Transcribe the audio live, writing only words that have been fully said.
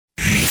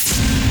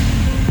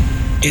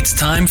It's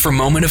time for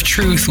Moment of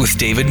Truth with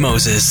David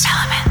Moses.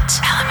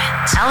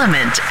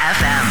 Element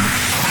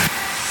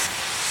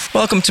FM.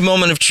 Welcome to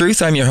Moment of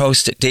Truth. I'm your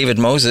host, David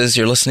Moses.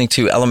 You're listening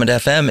to Element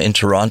FM in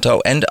Toronto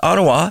and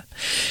Ottawa.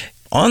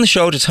 On the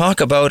show to talk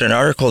about an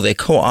article they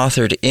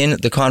co-authored in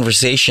The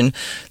Conversation.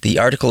 The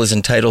article is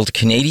entitled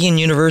Canadian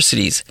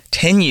Universities,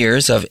 10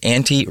 Years of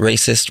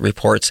Anti-Racist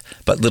Reports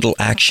But Little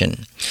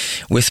Action.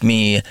 With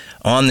me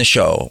on the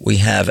show, we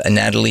have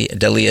Natalie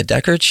Delia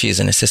Deckard. She is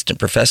an assistant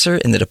professor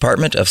in the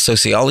Department of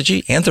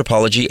Sociology,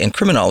 Anthropology, and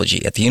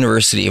Criminology at the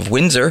University of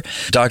Windsor.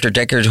 Dr.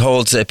 Deckard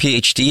holds a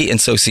PhD in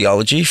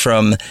sociology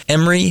from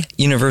Emory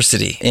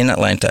University in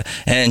Atlanta,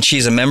 and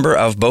she's a member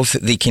of both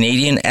the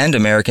Canadian and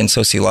American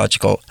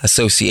Sociological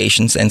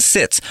Associations and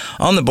sits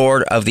on the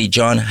board of the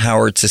John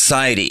Howard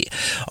Society.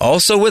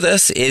 Also with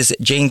us is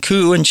Jane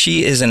Koo, and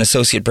she is an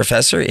associate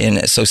professor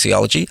in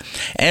sociology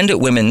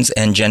and women's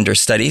and gender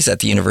studies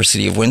at the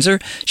University of Windsor.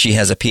 She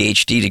has a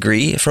PhD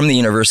degree from the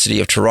University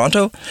of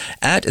Toronto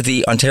at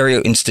the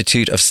Ontario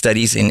Institute of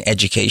Studies in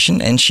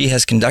Education, and she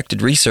has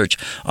conducted research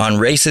on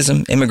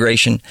racism,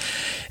 immigration,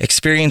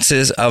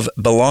 experiences of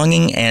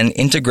belonging and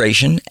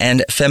integration,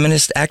 and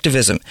feminist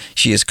activism.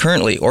 She is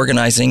currently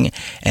organizing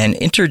an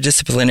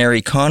interdisciplinary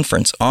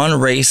conference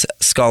on race,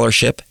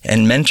 scholarship,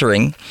 and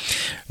mentoring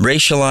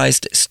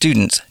racialized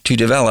students to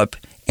develop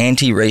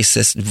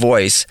anti-racist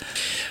voice.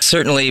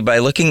 Certainly, by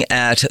looking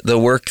at the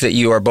work that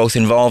you are both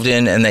involved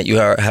in and that you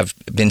have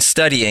been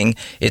studying,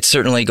 it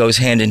certainly goes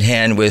hand in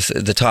hand with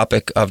the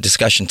topic of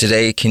discussion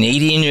today,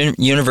 Canadian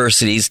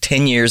Universities,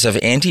 10 Years of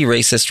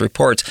Anti-Racist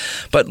Reports,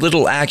 But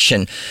Little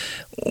Action.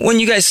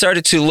 When you guys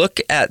started to look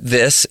at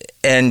this,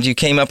 and you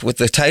came up with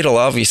the title,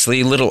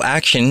 obviously, Little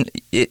Action,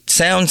 it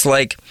sounds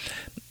like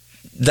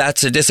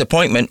that's a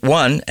disappointment,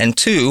 one, and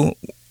two,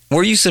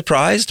 were you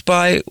surprised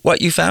by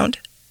what you found?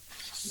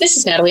 This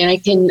is Natalie, and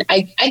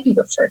I can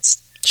go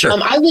first. Sure.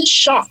 I was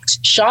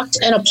shocked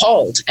and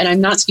appalled, and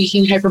I'm not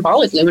speaking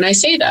hyperbolically when I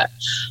say that.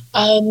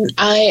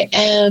 I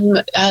am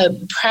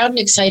proud and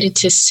excited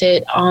to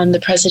sit on the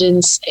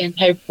President's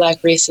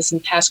Anti-Black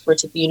Racism Task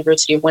Force at the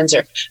University of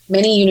Windsor.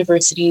 Many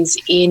universities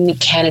in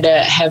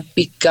Canada have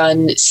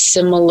begun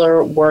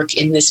similar work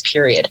in this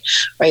period,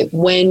 right?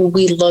 When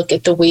we look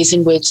at the ways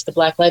in which the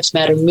Black Lives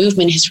Matter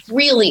movement has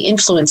really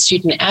influenced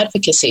student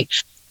advocacy,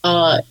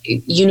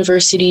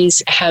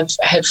 universities have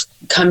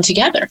come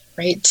together,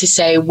 right, to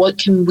say, what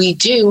can we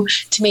do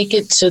to make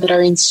it so that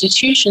our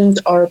institutions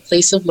are a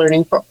place of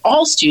learning for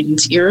all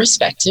students,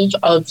 irrespective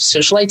of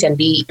social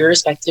identity,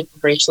 irrespective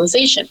of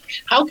racialization?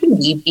 How can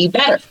we be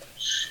better?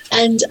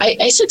 And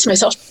I said to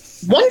myself,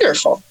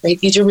 wonderful, right?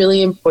 These are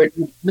really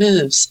important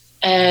moves.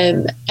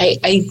 And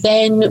I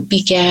then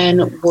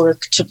began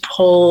work to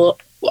pull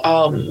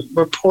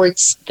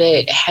reports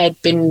that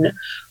had been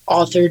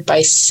authored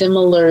by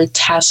similar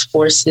task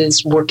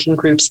forces, working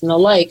groups, and the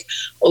like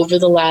over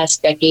the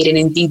last decade, and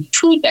indeed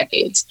 2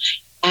 decades,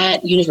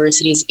 at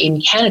universities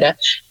in Canada.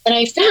 And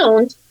I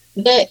found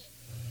that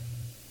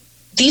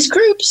these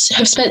groups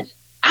have spent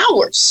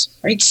hours,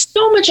 right?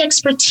 So much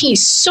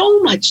expertise,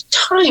 so much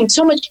time,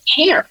 so much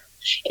care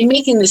in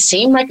making the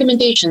same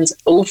recommendations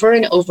over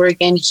and over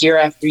again, year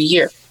after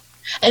year.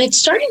 And it's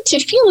starting to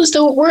feel as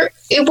though it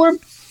were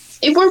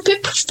a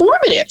bit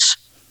performative.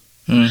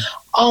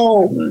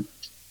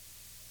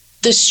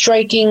 The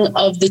striking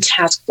of the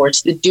task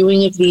force, the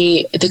doing of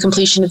the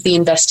completion of the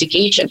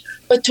investigation.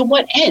 But to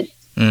what end?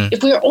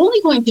 If we are only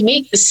going to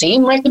make the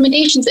same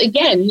recommendations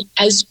again,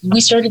 as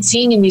we started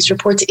seeing in these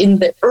reports in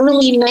the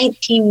early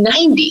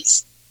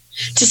 1990s,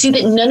 to see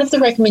that none of the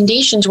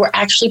recommendations were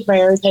actually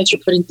prioritized or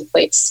put into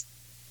place,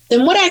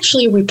 then what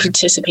actually are we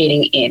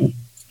participating in?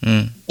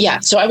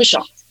 Yeah, so I was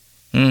shocked.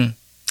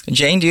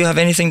 Jane, do you have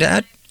anything to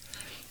add?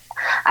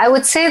 I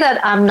would say that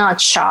I'm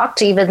not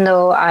shocked, even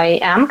though I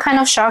am kind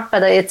of shocked,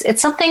 but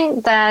it's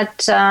something that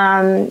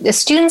the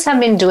students have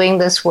been doing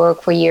this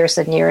work for years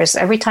and years.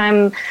 Every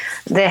time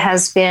there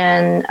has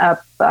been a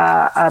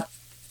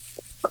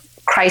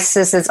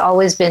crisis, it's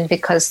always been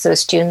because the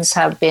students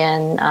have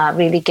been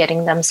really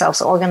getting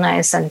themselves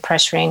organized and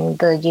pressuring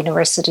the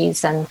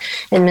universities and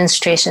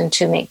administration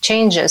to make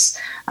changes.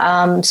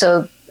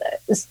 So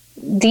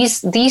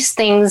these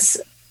things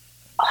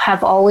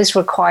have always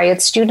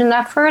required student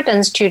effort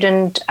and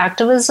student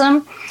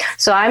activism.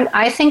 So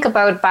I think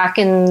about back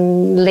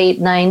in late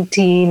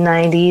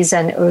 1990s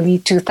and early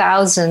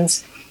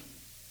 2000s.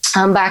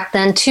 Back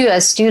then too,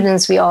 as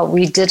students,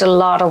 we did a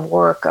lot of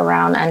work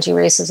around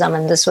anti-racism,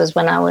 and this was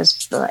when I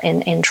was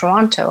in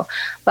Toronto.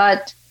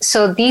 But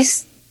so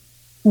these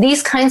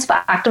kinds of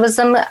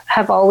activism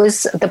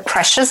the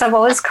pressures have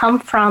always come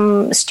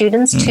from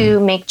students to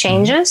make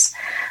changes.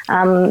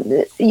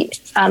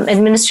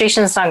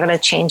 Administration is not going to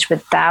change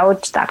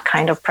without that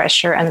kind of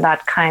pressure and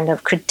that kind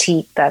of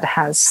critique that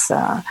has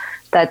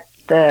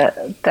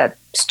that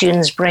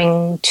students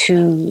bring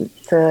to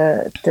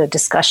the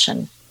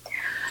discussion.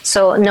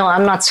 So no,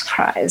 I'm not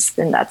surprised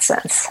in that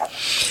sense.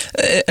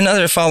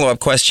 Another follow-up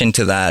question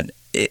to that.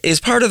 is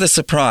part of the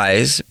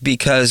surprise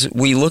because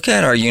we look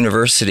at our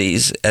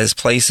universities as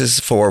places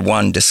for,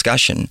 one,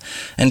 discussion,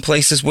 and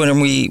places when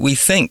we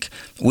think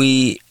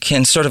we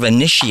can sort of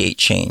initiate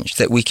change,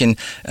 that we can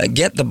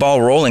get the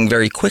ball rolling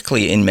very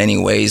quickly in many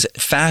ways,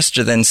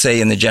 faster than, say,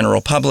 in the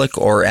general public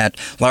or at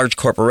large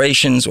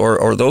corporations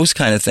or those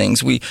kind of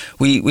things. We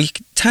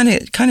kind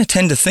of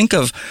tend to think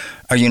of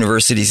our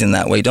universities in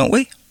that way, don't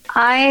we?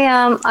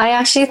 I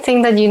actually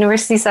think that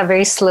universities are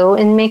very slow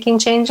in making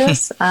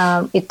changes.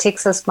 It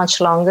takes us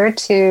much longer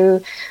to,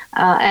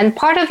 and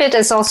part of it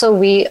is also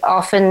we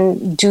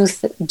often do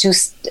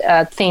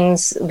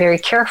things very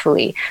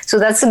carefully. So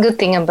that's a good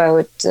thing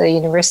about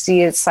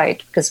university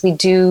site, because we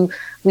do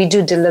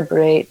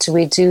deliberate,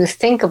 we do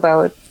think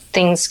about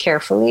things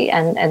carefully,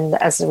 and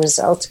as a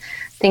result,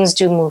 things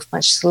do move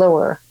much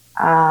slower.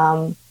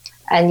 And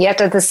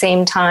yet at the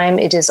same time,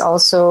 it is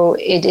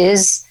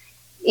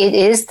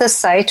the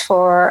site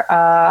for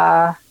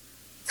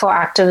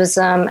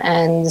activism,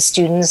 and the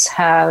students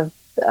have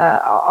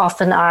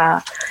often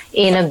are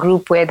in a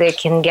group where they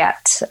can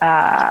get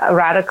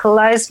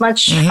radicalized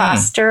much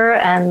faster,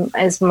 and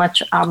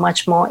are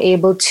much more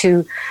able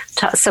to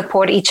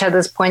support each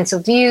other's points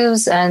of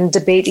views and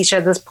debate each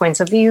other's points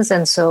of views.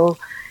 And so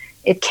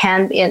it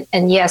can be,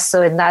 and yes,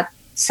 so in that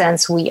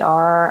sense,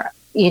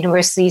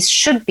 universities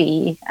should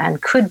be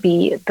and could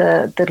be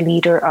the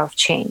leader of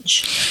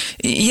change.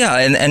 Yeah,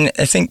 and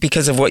I think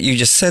because of what you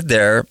just said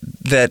there,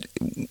 that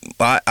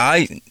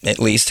I at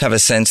least have a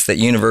sense that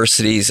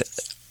universities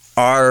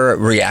are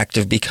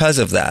reactive because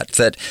of that.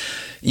 That,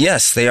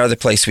 yes, they are the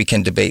place we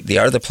can debate. They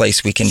are the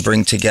place we can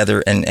bring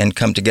together and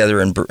come together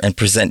and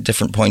present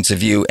different points of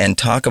view and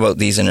talk about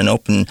these in an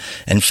open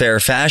and fair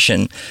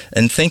fashion,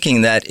 and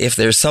thinking that if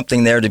there's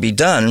something there to be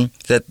done,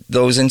 that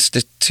those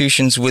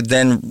institutions would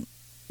then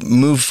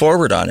move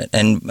forward on it.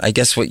 And I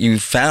guess what you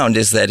found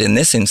is that in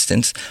this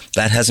instance,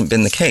 that hasn't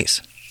been the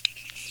case.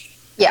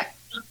 Yeah,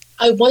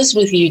 I was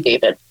with you,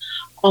 David.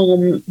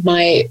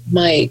 My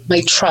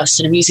trust,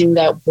 and I'm using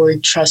that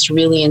word trust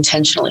really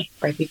intentionally,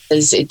 right?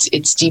 Because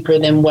it's deeper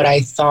than what I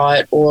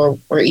thought or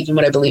even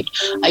what I believed.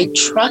 I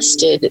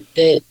trusted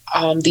that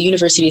the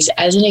universities,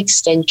 as an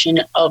extension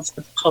of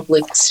the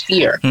public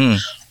sphere,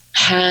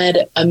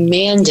 had a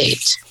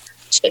mandate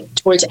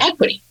towards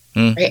equity,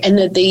 right? And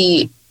that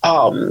they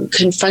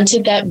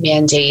confronted that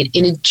mandate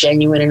in a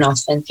genuine and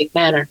authentic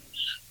manner.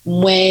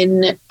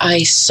 When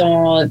I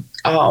saw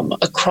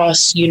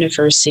across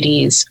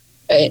universities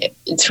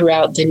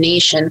throughout the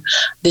nation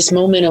this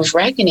moment of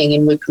reckoning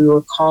in which we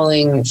were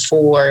calling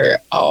for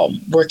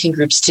working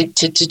groups to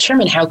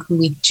determine how can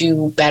we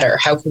do better,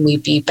 how can we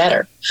be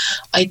better,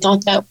 I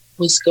thought that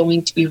was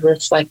going to be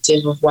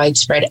reflective of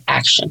widespread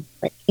action,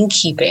 right, in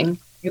keeping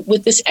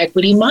with this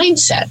equity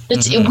mindset.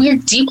 We're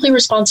deeply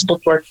responsible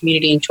to our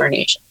community and to our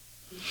nation.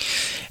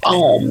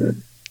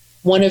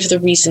 One of the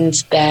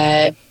reasons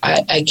that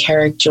I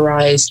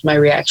characterized my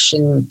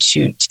reaction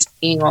to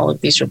seeing all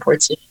of these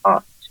reports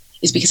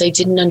is because I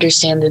didn't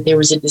understand that there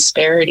was a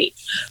disparity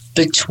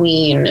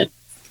between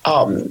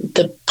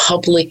the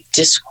public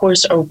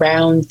discourse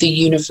around the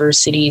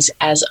universities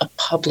as a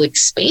public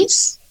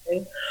space,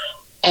 right,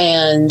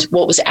 and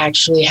what was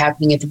actually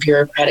happening at the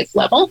bureaucratic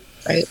level,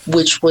 right,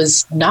 which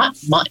was not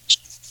much.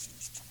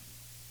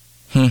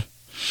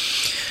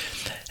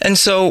 And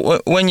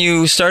so when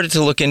you started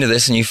to look into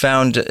this and you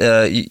found,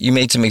 you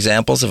made some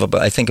examples of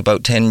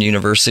about 10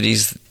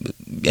 universities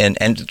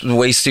and the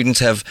way students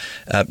have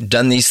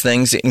done these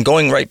things, and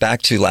going right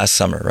back to last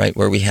summer, right,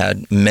 where we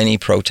had many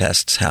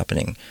protests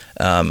happening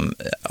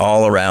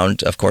all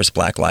around, of course,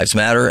 Black Lives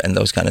Matter and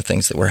those kind of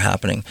things that were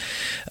happening.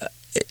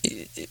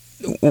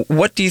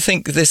 What do you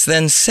think this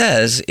then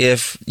says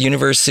if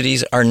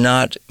universities are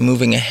not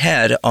moving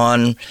ahead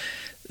on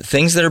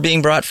things that are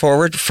being brought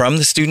forward from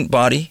the student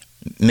body,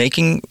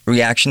 making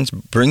reactions,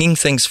 bringing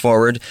things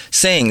forward,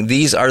 saying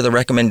these are the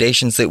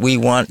recommendations that we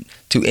want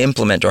to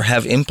implement or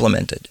have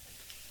implemented?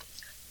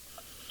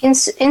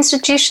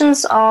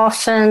 Institutions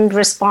often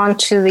respond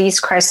to these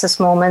crisis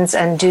moments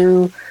and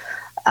do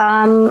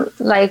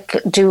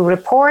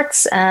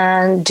reports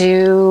and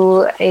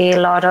do take a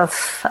lot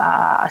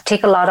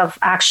of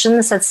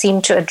actions that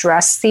seem to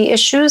address the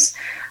issues.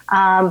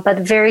 But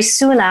very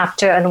soon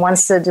after, and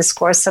once the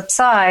discourse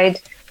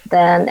subsides,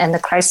 and the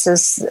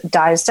crisis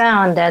dies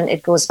down, then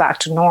it goes back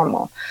to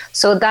normal.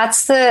 So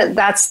that's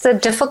the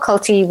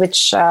difficulty,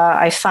 which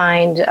I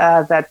find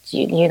that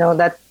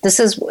that this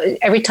is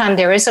every time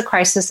there is a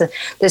crisis,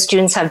 the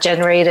students have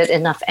generated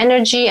enough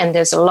energy, and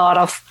there's a lot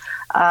of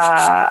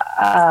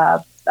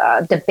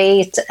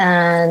debate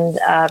and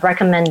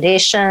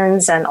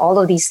recommendations and all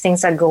of these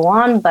things that go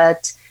on,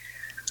 but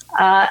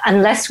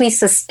unless we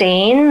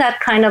sustain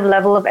that kind of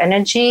level of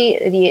energy,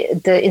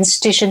 the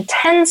institution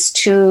tends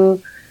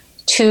to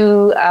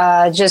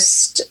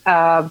just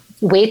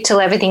wait till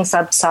everything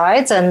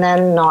subsides and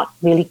then not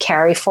really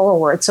carry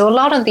forward. So a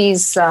lot of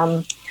these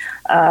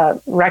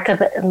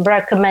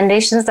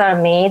recommendations that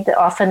are made,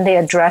 often they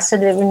address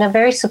it in a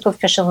very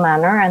superficial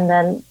manner, and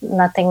then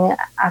nothing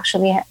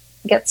actually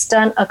gets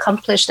done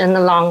accomplished in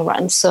the long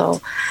run.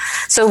 So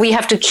we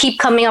have to keep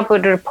coming up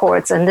with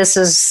reports, and this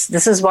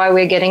is why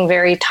we're getting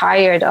very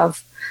tired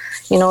of,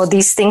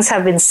 these things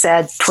have been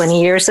said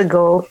 20 years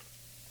ago,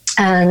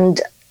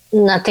 and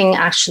nothing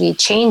actually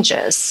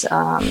changes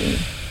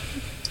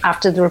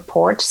after the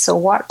report. So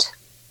what?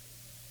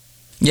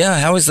 Yeah,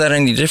 how is that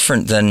any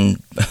different than,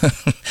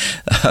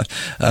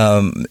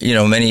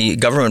 many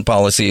government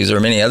policies or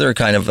many other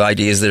kind of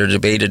ideas that are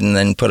debated and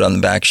then put on the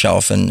back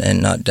shelf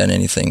and not done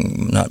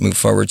anything, not move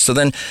forward? So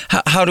then,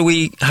 how do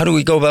we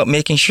go about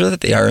making sure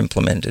that they are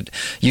implemented?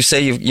 You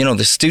say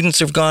the students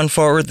have gone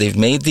forward, they've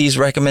made these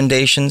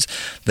recommendations,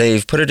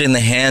 they've put it in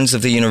the hands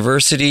of the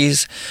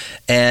universities,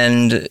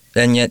 and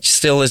yet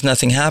still is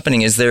nothing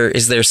happening. Is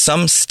there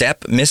some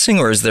step missing,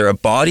 or is there a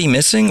body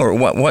missing, or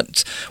where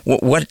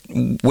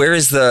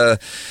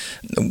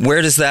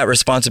does that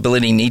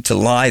responsibility need to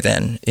lie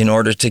then in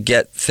order to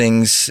get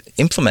things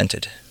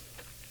implemented?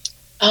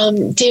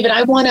 David,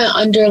 I want to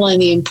underline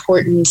the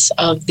importance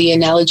of the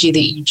analogy that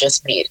you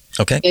just made.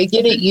 Okay. The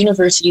idea that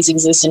universities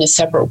exist in a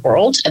separate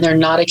world and they're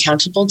not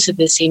accountable to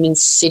the same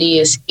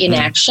insidious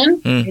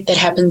inaction that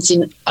happens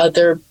in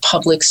other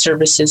public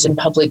services and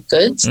public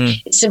goods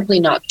is simply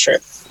not true.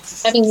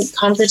 Having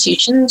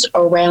conversations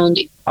around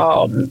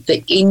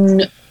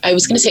I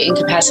was going to say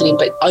incapacity,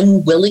 but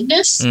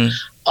unwillingness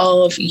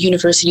of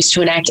universities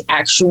to enact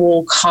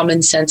actual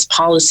common sense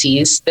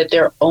policies that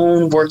their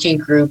own working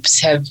groups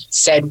have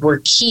said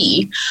were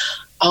key,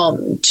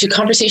 to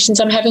conversations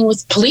I'm having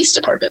with police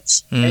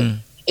departments, right?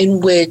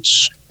 In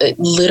which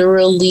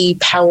literally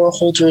power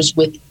holders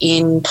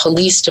within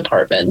police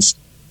departments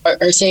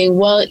are saying,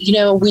 well,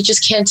 we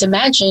just can't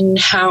imagine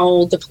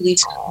how the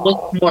police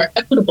look more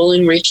equitable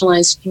in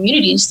racialized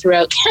communities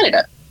throughout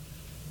Canada.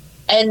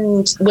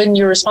 And when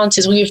your response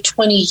is, we have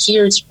 20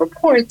 years of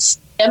reports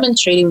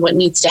demonstrating what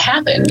needs to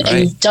happen, right, and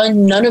you've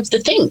done none of the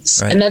things.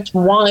 Right. And that's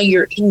why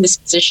you're in this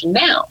position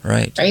now.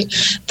 Right.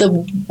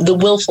 The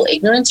willful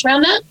ignorance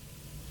around that,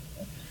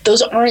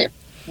 those aren't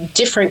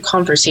different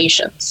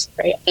conversations,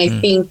 right? And I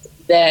think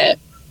that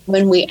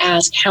when we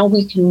ask how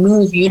we can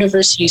move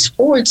universities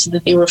forward so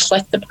that they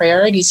reflect the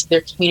priorities of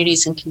their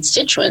communities and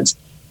constituents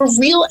for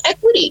real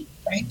equity,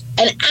 right,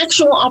 and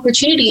actual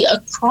opportunity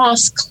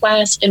across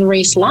class and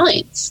race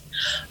lines,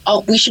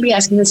 we should be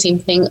asking the same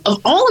thing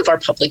of all of our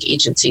public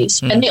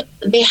agencies. And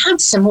they have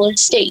similar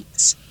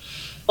stakes.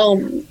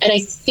 And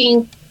I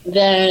think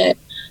that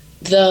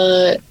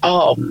the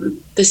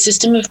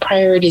system of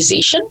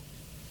prioritization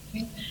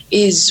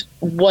is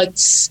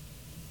what's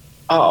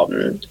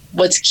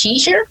key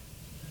here.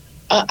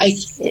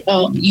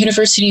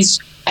 Universities,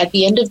 at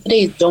the end of the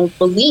day, don't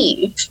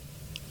believe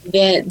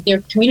that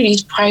their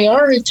communities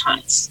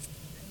prioritize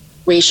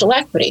racial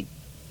equity.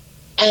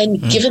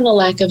 And given the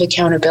lack of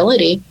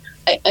accountability,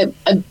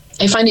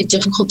 I find it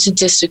difficult to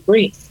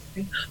disagree.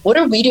 What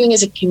are we doing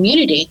as a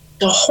community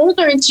to hold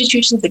our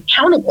institutions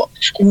accountable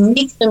and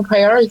make them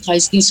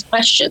prioritize these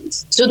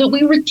questions so that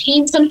we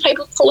retain some type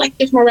of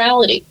collective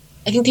morality?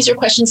 I think these are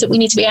questions that we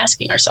need to be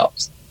asking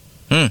ourselves.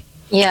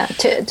 Yeah,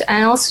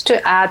 and also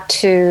to add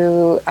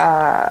to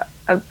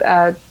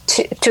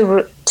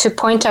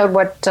point out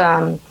what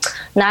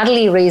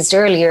Natalie raised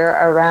earlier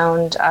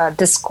around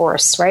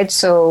discourse, right?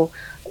 So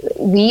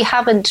we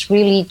haven't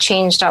really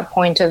changed our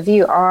point of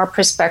view. Our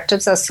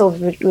perspectives are still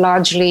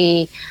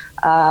largely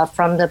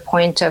from the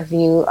point of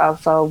view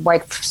of a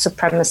white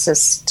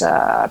supremacist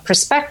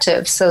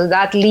perspective. So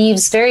that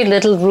leaves very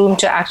little room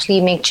to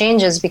actually make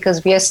changes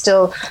because we are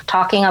still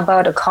talking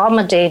about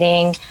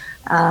accommodating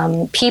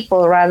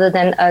people rather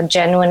than a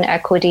genuine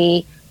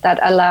equity that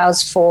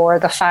allows for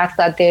the fact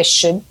that there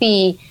should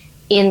be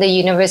in the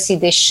university,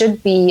 there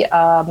should be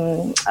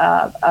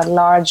a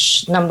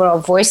large number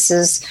of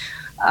voices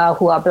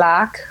who are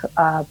Black,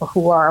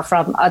 who are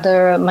from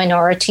other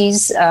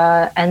minorities,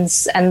 and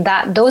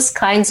that those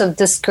kinds of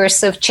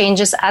discursive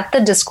changes at the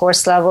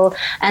discourse level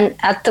and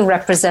at the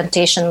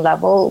representation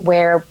level,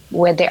 where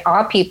there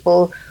are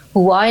people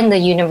who are in the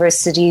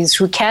universities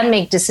who can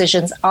make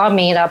decisions, are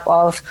made up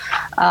of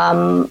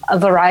a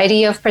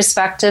variety of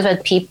perspective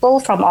and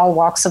people from all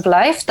walks of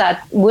life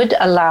that would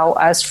allow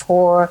us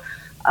for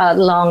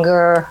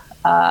longer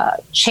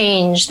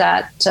change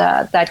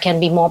that can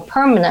be more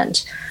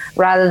permanent,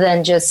 rather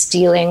than just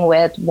dealing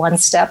with one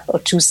step or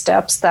two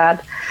steps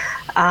that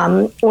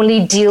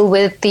only deal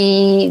with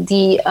the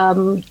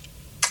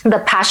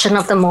passion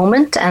of the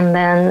moment and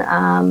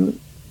then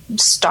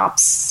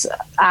stops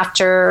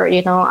after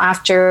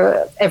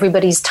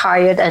everybody's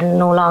tired and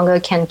no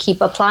longer can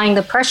keep applying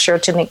the pressure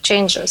to make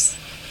changes.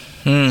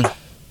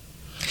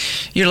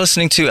 You're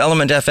listening to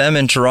Element FM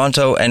in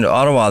Toronto and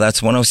Ottawa. That's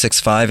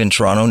 106.5 in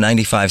Toronto,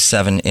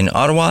 95.7 in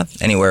Ottawa,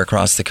 anywhere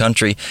across the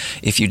country.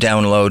 If you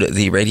download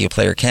the Radio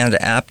Player Canada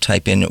app,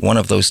 type in one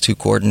of those two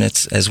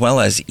coordinates as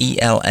well as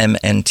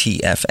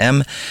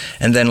ELMNT-FM,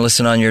 and then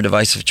listen on your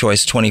device of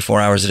choice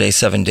 24 hours a day,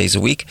 7 days a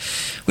week.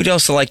 We'd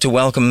also like to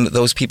welcome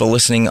those people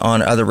listening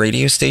on other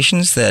radio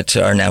stations that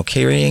are now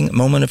carrying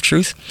Moment of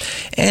Truth.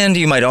 And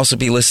you might also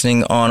be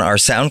listening on our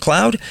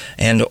SoundCloud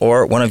and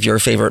or one of your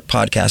favorite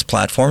podcast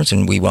platforms,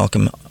 and we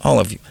welcome all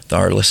of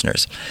our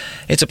listeners.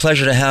 It's a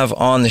pleasure to have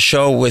on the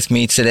show with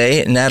me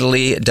today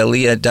Natalie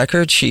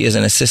Dalia-Deckard. She is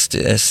an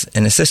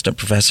assistant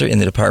professor in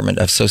the Department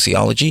of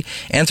Sociology,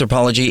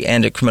 Anthropology,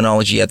 and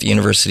Criminology at the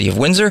University of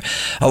Windsor,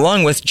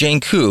 along with Jane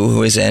Koo,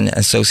 who is an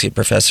associate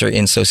professor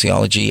in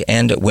Sociology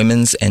and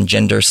Women's and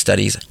Gender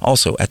Studies,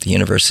 also at the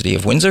University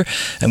of Windsor.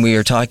 And we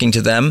are talking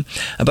to them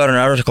about an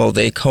article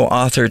they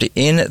co-authored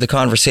in The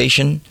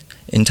Conversation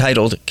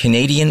entitled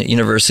Canadian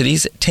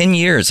Universities, 10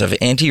 Years of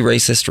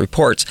Anti-Racist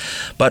Reports,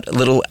 But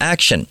Little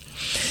Action.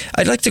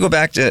 I'd like to go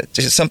back to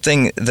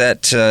something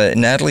that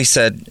Natalie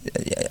said.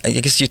 I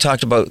guess you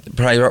talked about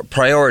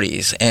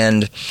priorities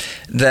and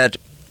that,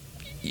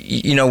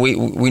 you know,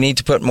 we need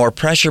to put more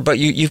pressure, but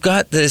you've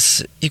got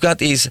these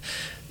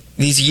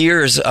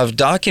years of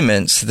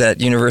documents that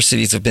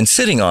universities have been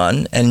sitting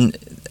on, and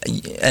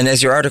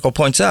as your article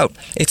points out,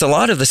 it's a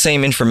lot of the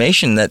same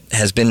information that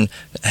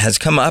has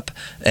come up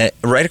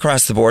right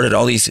across the board at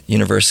all these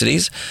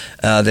universities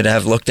that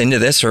have looked into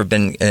this or have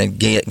been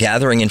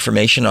gathering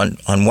information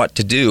on what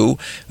to do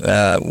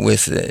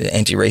with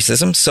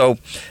anti-racism. So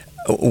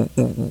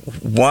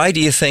why do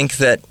you think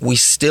that we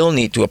still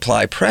need to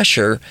apply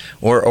pressure,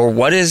 or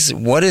what is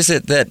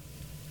it that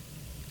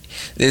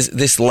is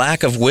this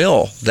lack of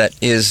will that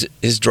is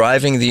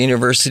driving the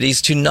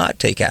universities to not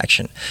take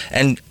action?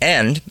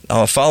 And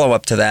I'll follow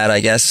up to that, I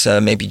guess,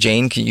 maybe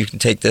Jane, you can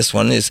take this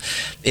one, is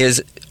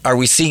are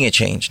we seeing a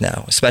change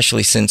now,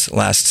 especially since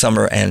last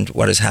summer and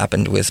what has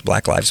happened with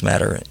Black Lives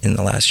Matter in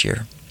the last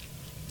year?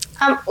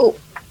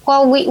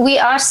 Well,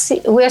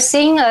 we're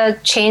seeing a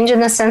change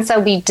in the sense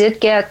that we did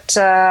get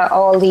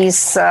all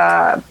these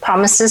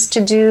promises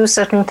to do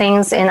certain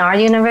things in our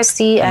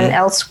university and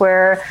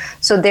elsewhere.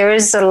 So there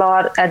is a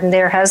lot, and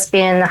there has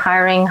been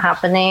hiring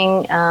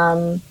happening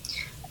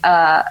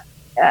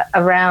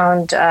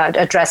around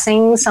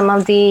addressing some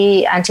of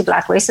the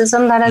anti-Black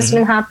racism that has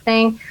been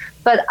happening.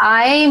 But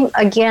I'm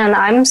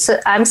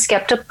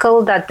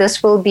skeptical that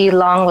this will be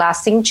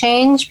long-lasting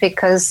change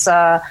because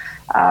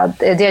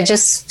they're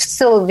just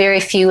still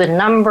very few in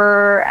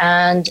number,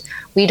 and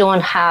we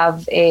don't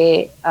have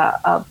a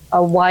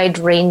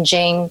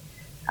wide-ranging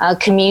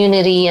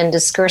community and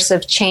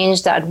discursive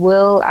change that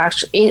will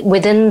actually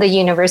within the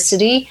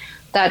university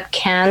that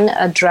can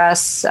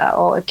address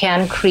or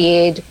can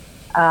create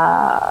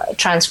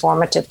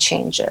transformative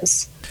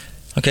changes.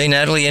 Okay,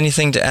 Natalie,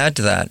 anything to add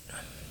to that?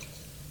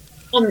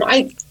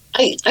 I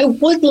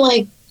would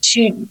like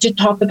to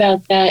talk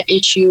about that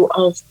issue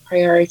of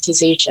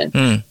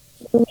prioritization.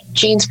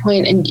 Jane's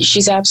point, and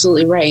she's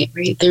absolutely right?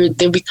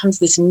 There becomes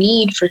this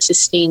need for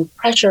sustained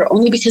pressure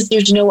only because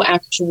there's no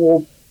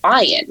actual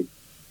buy-in,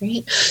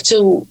 right?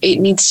 So it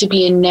needs to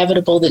be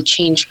inevitable that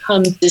change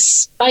comes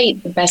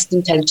despite the best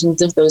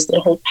intentions of those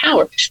that hold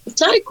power. It's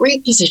not a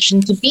great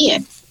position to be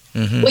in.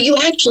 What you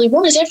actually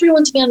want is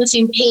everyone to be on the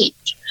same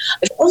page.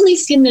 I've only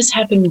seen this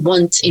happen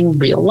once in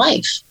real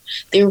life.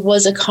 There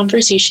was a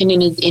conversation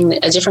in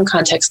a different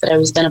context that I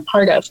was then a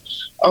part of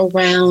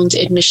around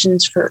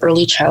admissions for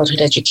early childhood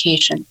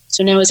education.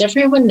 So now, as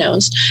everyone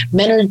knows,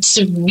 men are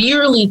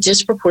severely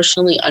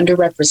disproportionately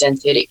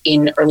underrepresented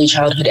in early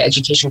childhood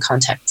education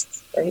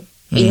contexts, right?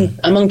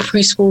 Among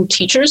preschool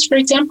teachers, for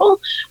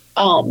example,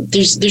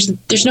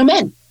 there's no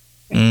men.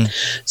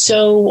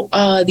 So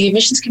the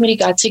admissions committee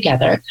got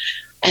together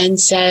and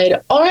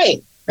said, all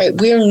right,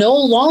 we're no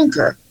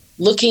longer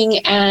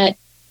looking at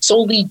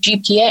solely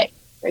GPA.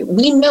 Right?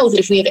 We know that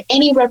if we have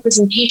any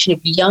representation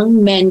of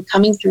young men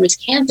coming through as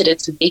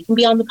candidates, so they can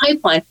be on the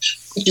pipeline,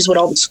 which is what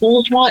all the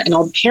schools want and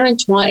all the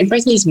parents want, and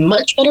frankly is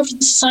much better for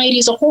the society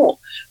as a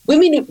whole.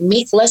 Women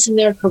make less in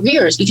their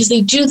careers because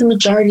they do the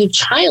majority of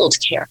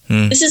childcare.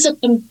 This is a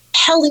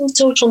compelling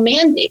social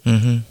mandate.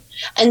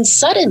 And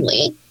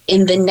suddenly,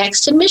 in the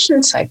next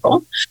admission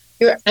cycle,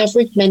 your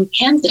average men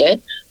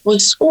candidate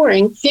was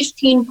scoring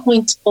 15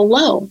 points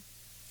below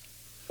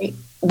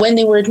when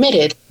they were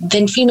admitted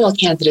than female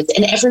candidates.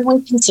 And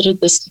everyone considered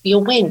this to be a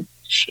win.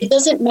 It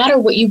doesn't matter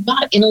what you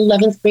got in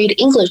 11th grade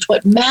English.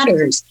 What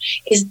matters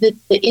is that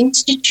the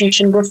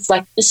institution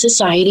reflects the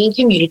society and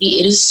community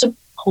it is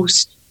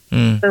supposed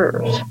to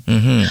serve.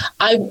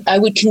 I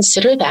would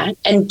consider that,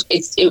 and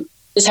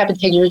this happened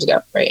 10 years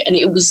ago, right? And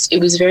it was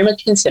very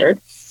much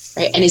considered,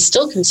 right? And is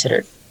still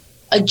considered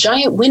a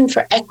giant win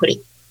for equity.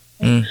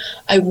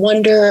 I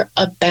wonder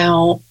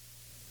about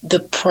the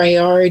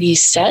priority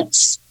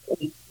sets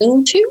we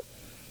cling to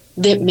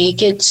that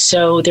make it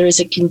so there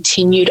is a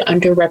continued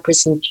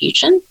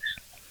underrepresentation,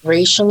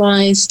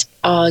 racialized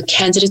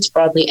candidates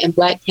broadly and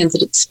Black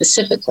candidates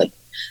specifically,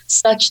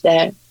 such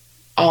that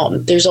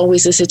there's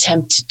always this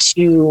attempt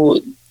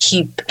to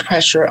keep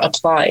pressure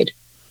applied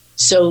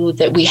so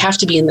that we have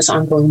to be in this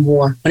ongoing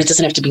war when it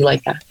doesn't have to be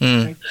like that.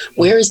 Right?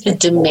 Where is the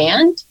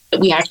demand that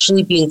we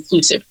actually be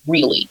inclusive,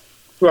 really,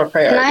 through our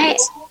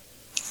priorities?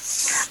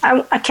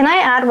 Can I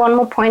add one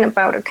more point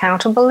about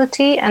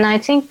accountability? And I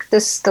think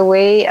the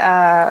way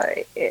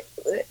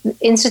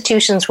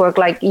institutions work,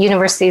 like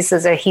universities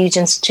is a huge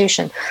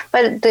institution,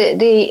 but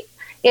the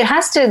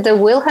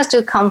will has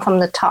to come from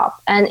the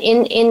top. And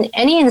in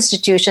any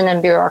institution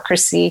and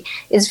bureaucracy,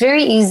 it's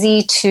very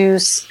easy to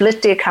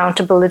split the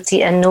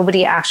accountability, and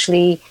nobody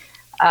actually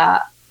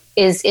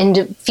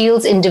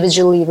feels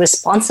individually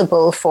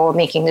responsible for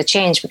making the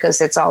change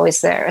because it's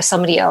always there.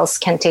 Somebody else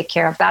can take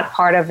care of that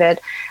part of it.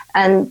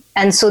 And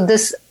so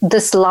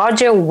this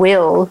larger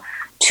will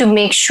to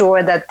make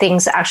sure that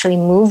things actually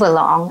move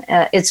along,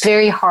 it's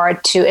very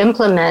hard to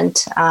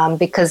implement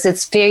because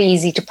it's very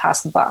easy to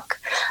pass the buck.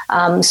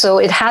 So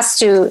it has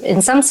to,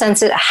 in some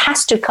sense, it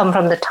has to come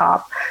from the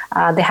top.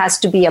 There has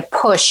to be a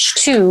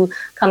push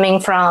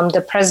coming from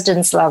the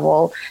president's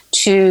level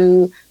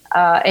to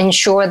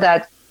ensure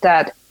that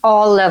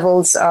all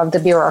levels of the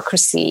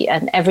bureaucracy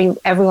and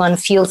everyone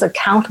feels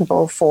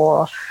accountable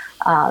for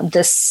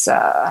this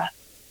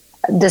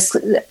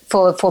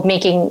for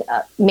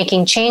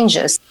making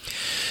changes.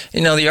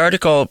 The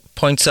article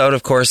points out,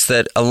 of course,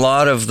 that a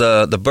lot of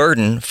the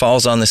burden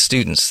falls on the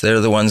students. They're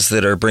the ones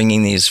that are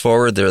bringing these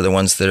forward. They're the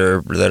ones that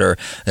are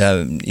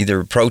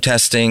either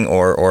protesting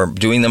or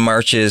doing the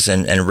marches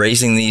and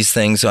raising these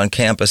things on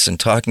campus and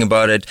talking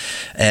about it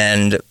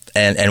and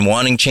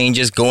wanting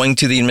changes, going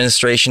to the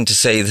administration to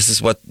say this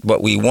is what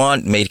we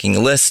want,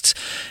 making lists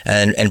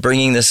and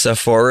bringing this stuff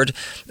forward.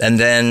 And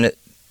then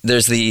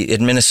there's the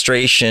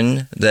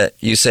administration that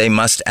you say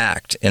must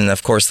act, and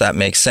of course that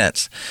makes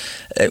sense.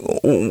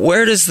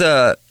 Where does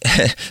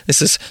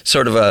this is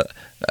sort of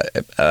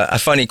a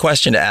funny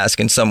question to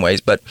ask in some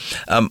ways, but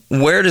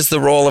where does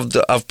the role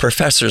of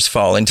professors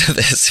fall into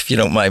this, if you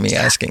don't mind me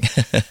asking?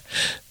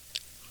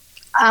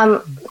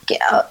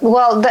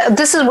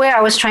 This is where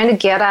I was trying to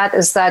get at,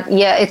 is that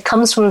it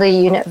comes from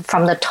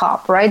the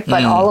top, right?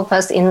 But all of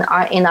us in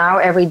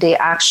our everyday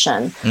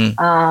action,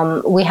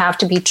 we have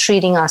to be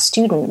treating our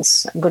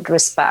students with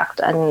respect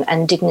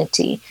and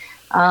dignity.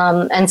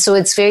 And so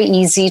it's very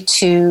easy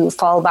to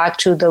fall back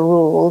to the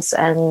rules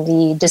and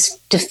the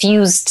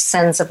diffused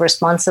sense of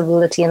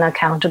responsibility and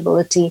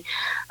accountability,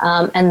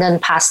 and then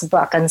pass the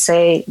buck and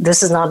say,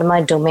 this is not in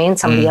my domain,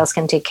 somebody else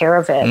can take care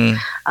of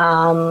it.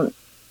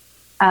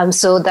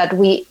 So that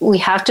we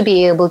have to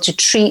be able to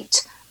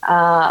treat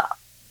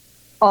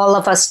all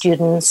of us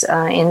students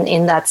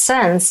in that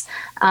sense.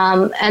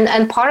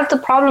 And part of the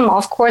problem,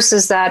 of course,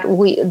 is that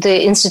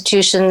the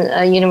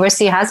institution,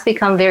 university, has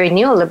become very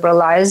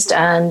neoliberalized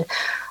and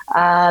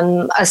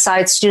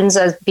aside students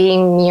as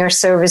being mere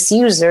service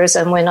users,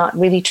 and we're not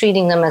really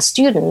treating them as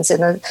students.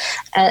 And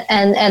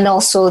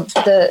also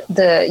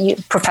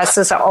the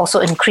professors are also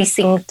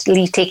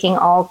increasingly taking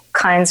all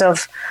kinds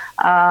of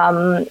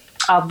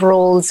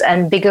roles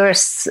and bigger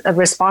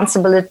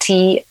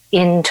responsibility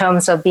in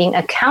terms of being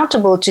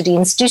accountable to the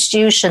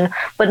institution,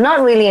 but not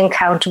really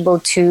accountable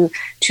to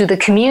the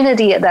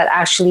community that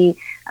actually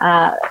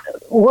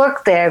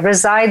work there,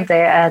 reside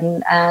there,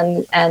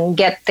 and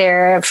get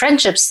their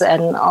friendships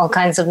and all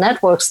kinds of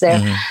networks there.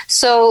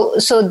 So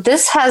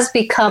this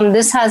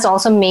has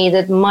also made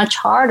it much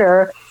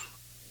harder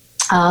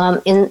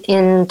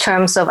in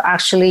terms of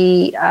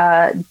actually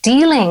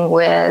dealing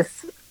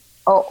with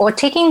or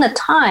taking the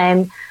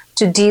time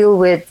to deal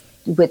with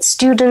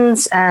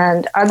students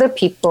and other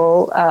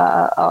people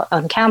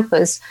on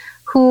campus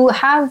who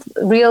have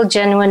real,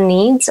 genuine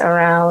needs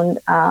around,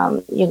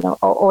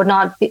 or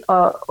not,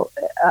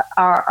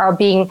 are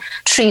being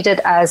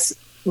treated as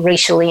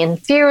racially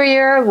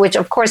inferior, which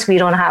of course we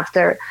don't have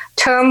the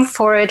term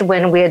for it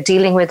when we're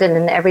dealing with it in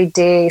an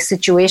everyday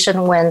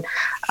situation, when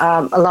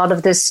a lot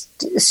of the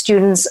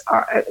students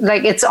are,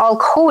 like, it's all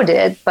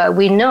coded, but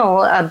we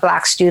know a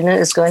Black student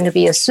is going to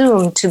be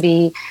assumed to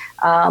be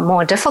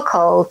more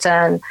difficult,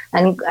 and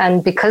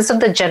because of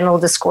the general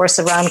discourse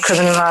around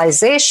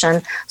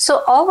criminalization.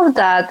 So all of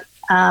that,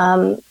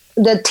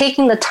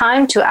 taking the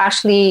time to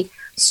actually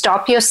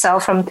stop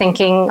yourself from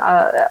thinking,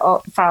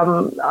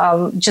 from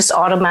just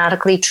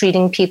automatically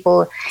treating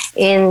people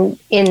in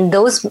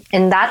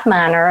that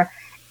manner,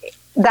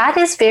 that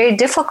is very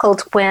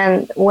difficult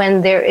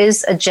when there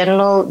is a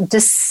general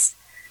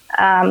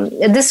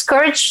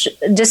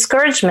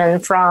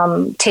discouragement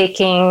from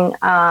treating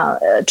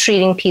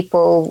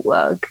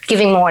people,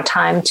 giving more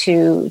time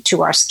to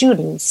our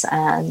students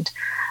and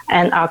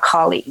our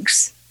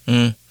colleagues.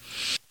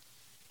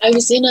 I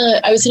was in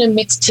a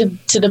mix to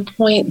the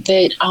point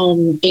that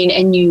Jane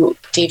and you,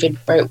 David,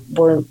 right,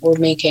 were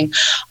making.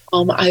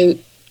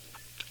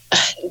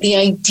 The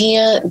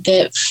idea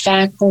that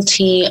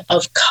faculty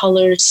of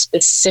color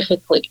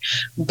specifically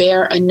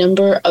bear a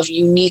number of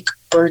unique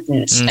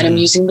burdens. And I'm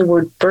using the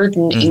word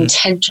burden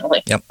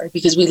intentionally, right?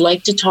 Because we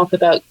like to talk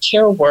about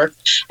care work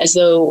as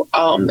though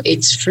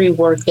it's free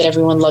work that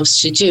everyone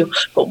loves to do.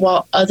 But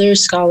while other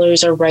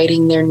scholars are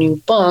writing their new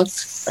book,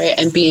 right,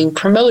 and being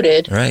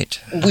promoted,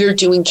 we're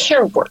doing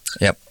care work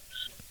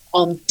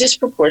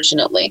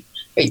disproportionately,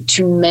 right?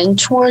 To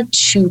mentor,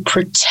 to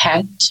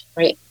protect,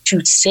 right?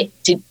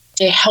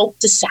 To help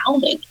to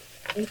salvage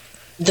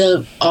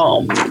the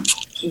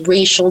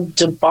racial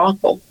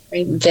debacle,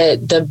 right,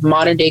 that the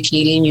modern day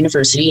Canadian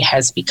university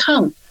has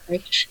become.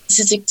 Right? This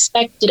is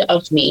expected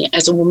of me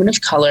as a woman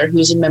of color who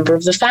is a member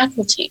of the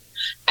faculty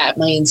at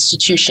my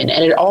institution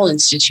and at all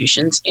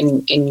institutions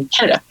in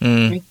Canada.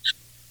 Right?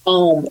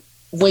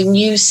 When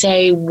you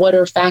say, what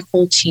are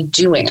faculty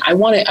doing? I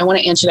want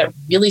to answer that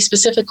really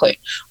specifically.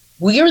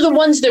 We are the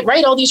ones that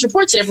write all these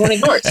reports that everyone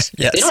ignores.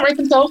 They don't write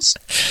themselves.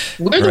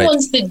 We're the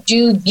ones that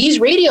do these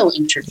radio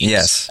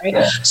interviews,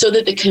 right? So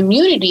that the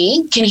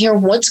community can hear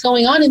what's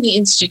going on in the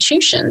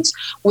institutions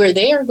where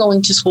they are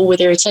going to school, where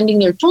they're attending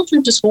their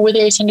children to school, where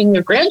they're attending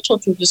their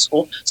grandchildren to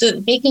school, so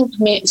that they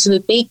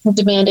can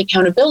demand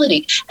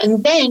accountability.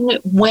 And then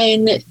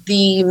when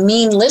the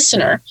mean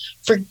listener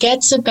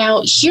forgets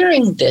about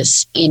hearing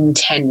this in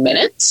 10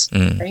 minutes,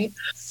 right?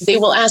 They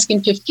will ask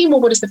in 15,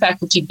 well, what is the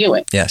faculty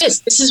doing?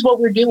 This is what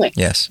we're doing.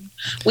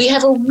 We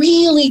have a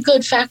really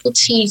good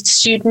faculty,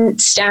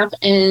 student, staff,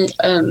 and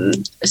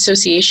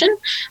association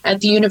at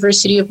the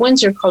University of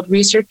Windsor called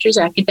Researchers,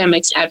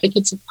 Academics,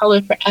 Advocates of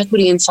Color for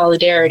Equity and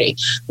Solidarity.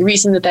 The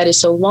reason that is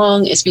so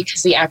long is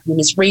because the acronym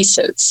is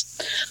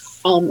RACES.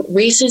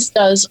 RACES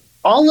does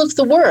all of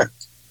the work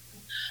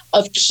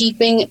of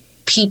keeping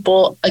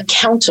people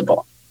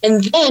accountable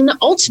and then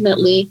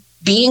ultimately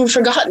being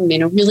forgotten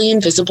in a really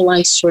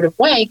invisibilized sort of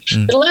way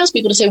that allows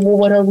people to say, well,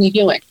 what are we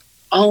doing?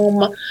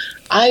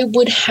 I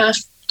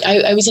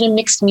was in a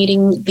mixed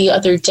meeting the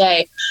other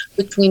day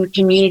between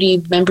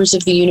community members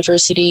of the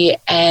university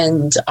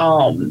and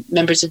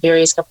members of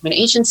various government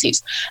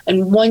agencies.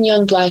 And one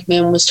young Black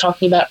man was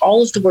talking about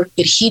all of the work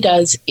that he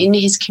does in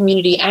his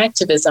community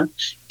activism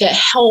to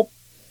help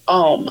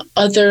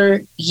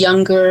other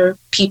younger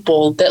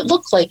people that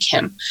look like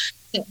him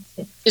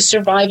to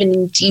survive and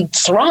indeed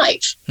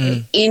thrive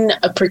in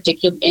a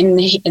particular in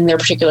their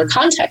particular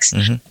context.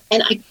 And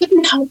I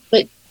couldn't help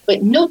but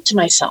note to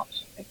myself,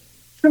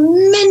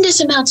 tremendous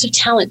amounts of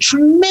talent,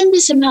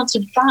 tremendous amounts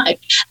of drive.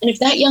 And if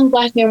that young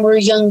Black man were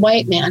a young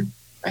white man,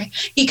 right,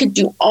 he could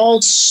do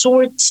all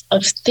sorts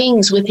of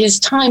things with his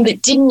time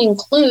that didn't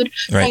include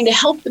trying to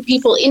help the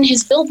people in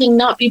his building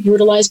not be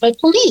brutalized by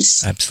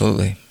police.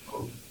 Absolutely.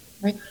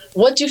 Right.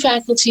 What do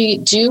faculty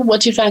do?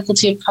 What do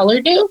faculty of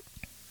color do?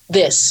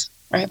 This.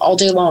 Right, all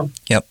day long.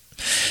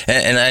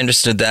 And I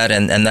understood that,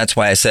 and that's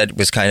why I said it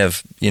was kind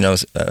of,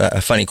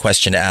 a funny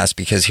question to ask,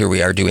 because here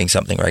we are doing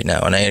something right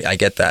now, and I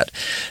get that.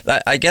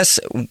 I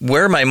guess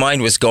where my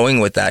mind was going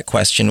with that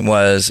question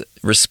was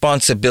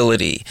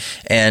responsibility,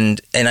 and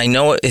I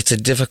know it's a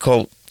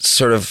difficult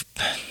sort of...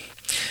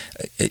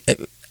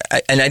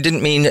 And I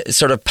didn't mean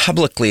sort of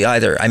publicly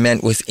either. I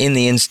meant within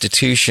the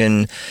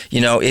institution,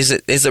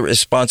 is the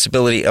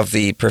responsibility of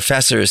the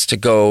professors to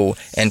go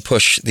and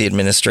push the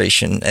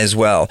administration as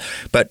well.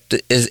 But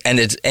is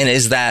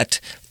that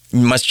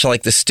much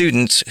like the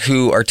students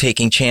who are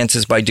taking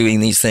chances by doing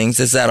these things?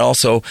 Is that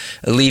also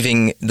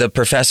leaving the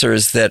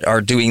professors that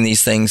are doing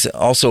these things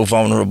also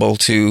vulnerable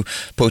to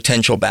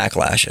potential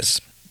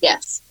backlashes?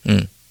 Yes.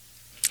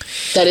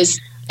 That is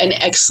an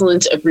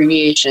excellent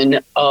abbreviation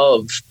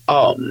of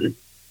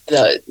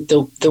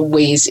the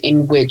ways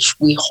in which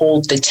we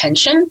hold the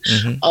tension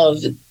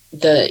of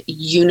the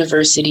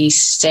university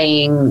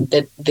saying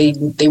that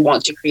they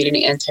want to create an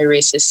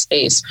anti-racist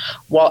space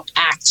while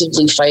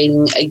actively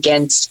fighting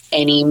against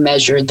any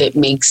measure that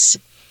makes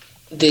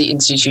the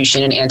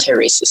institution an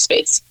anti-racist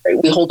space.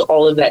 Right? We hold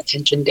all of that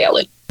tension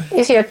daily.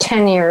 If you're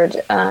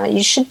tenured,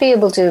 you should be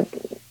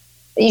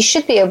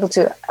able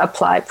to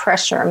apply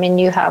pressure. I mean,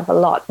 you have a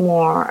lot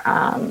more.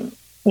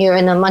 You're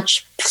in a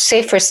much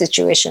safer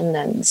situation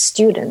than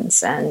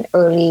students and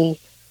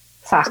early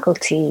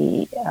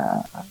faculty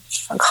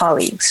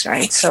colleagues,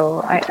 right?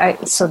 So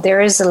so there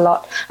is a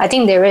lot. I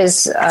think there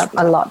is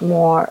a lot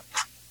more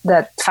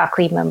that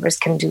faculty members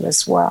can do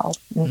as well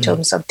in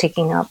terms of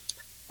taking up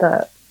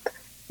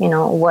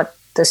what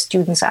the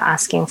students are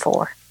asking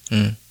for.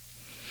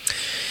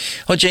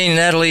 Well, Jane and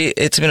Natalie,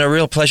 it's been a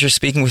real pleasure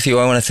speaking with you.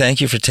 I want to thank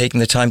you for taking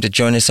the time to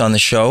join us on the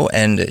show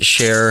and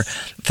share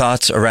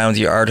thoughts around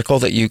the article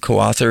that you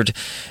co-authored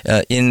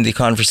in The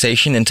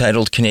Conversation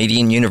entitled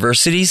Canadian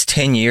Universities,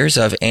 10 Years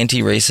of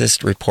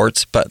Anti-Racist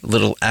Reports But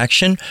Little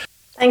Action.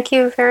 Thank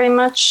you very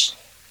much.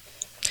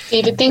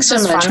 David, thanks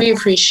so much. We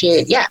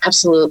appreciate,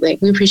 absolutely.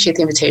 We appreciate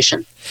the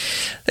invitation.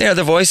 They are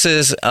the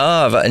voices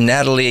of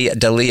Natalie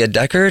Dalia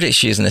Deckard.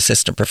 She is an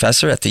assistant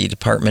professor at the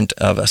Department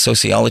of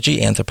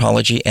Sociology,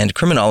 Anthropology, and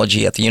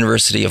Criminology at the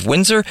University of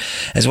Windsor,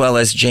 as well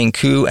as Jane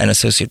Koo, an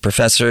associate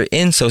professor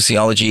in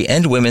Sociology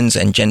and Women's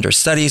and Gender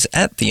Studies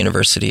at the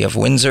University of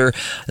Windsor.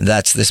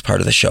 That's this part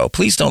of the show.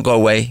 Please don't go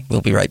away.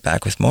 We'll be right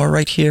back with more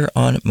right here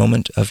on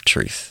Moment of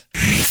Truth.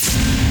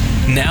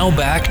 Now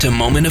back to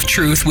Moment of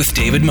Truth with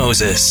David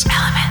Moses.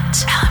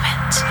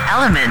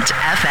 Element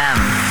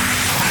FM.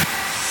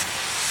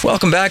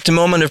 Welcome back to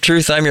Moment of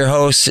Truth. I'm your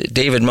host,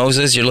 David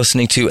Moses. You're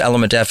listening to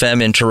Element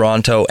FM in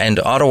Toronto and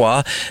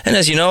Ottawa. And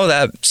as you know,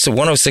 that's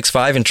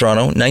 106.5 in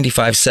Toronto,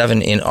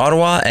 95.7 in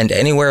Ottawa, and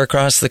anywhere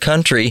across the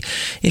country.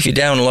 If you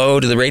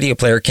download the Radio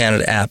Player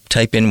Canada app,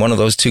 type in one of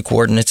those two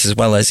coordinates as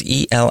well as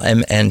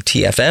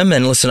ELMNTFM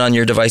and listen on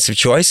your device of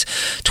choice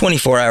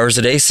 24 hours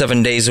a day,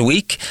 7 days a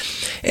week.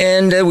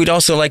 And we'd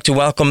also like to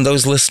welcome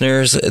those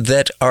listeners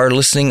that are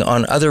listening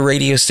on other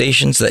radio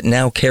stations that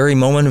now carry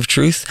Moment of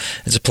Truth.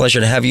 It's a pleasure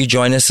to have you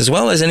join us, as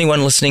well as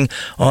anyone listening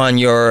on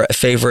your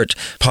favorite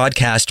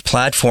podcast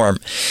platform.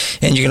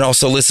 And you can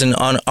also listen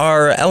on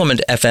our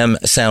Element FM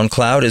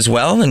SoundCloud as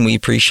well, and we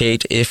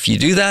appreciate if you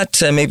do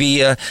that.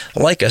 Maybe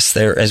like us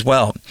there as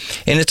well.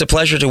 And it's a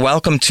pleasure to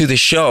welcome to the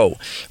show.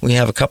 We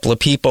have a couple of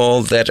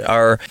people that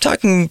are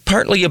talking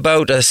partly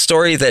about a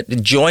story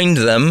that joined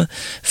them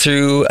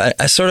through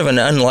a sort of an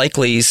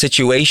unlikely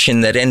situation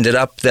that ended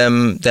up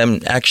them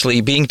actually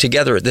being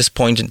together at this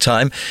point in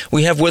time.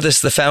 We have with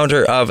us the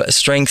founder of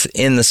Strength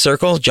in the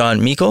Circle,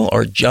 Jonathan Meikle.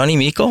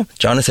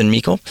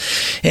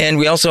 And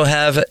we also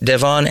have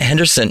Devon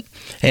Henderson.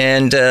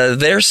 And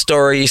their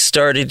story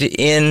started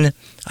in,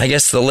 I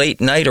guess, the late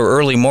night or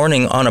early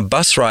morning on a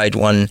bus ride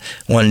one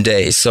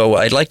day. So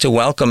I'd like to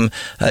welcome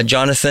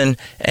Jonathan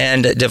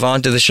and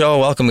Devon to the show.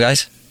 Welcome,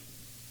 guys.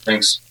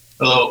 Thanks.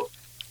 Hello.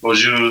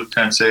 Bonjour,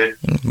 Tensei.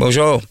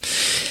 Bonjour.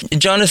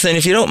 Jonathan,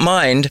 if you don't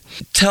mind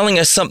telling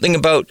us something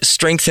about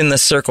Strength in the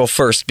Circle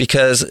first,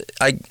 because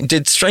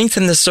did Strength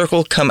in the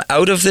Circle come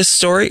out of this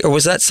story, or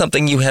was that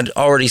something you had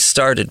already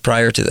started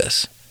prior to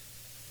this?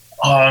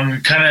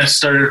 Kind of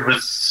started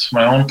with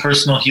my own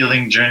personal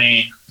healing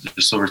journey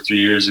just over 3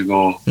 years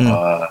ago.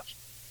 I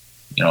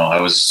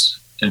was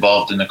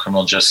involved in the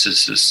criminal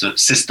justice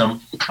system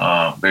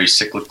very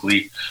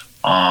cyclically.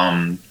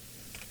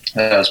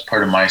 That was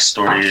part of my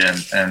story,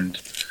 and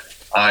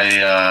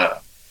I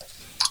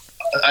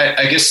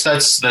guess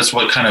that's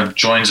what kind of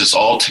joins us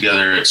all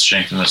together at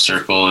Strength in the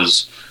Circle.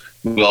 Is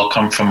we all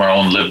come from our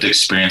own lived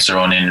experience, our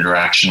own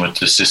interaction with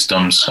the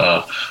systems,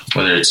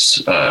 whether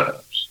it's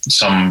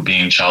some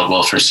being child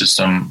welfare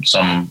system,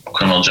 some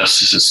criminal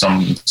justice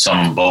system,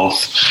 some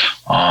both.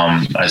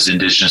 As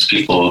Indigenous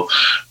people,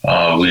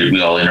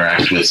 we all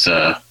interact with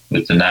the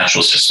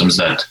natural systems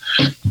that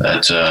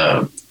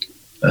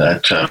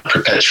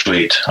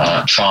perpetuate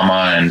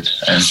trauma and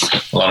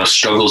a lot of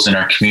struggles in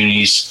our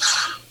communities.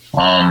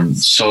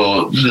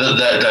 So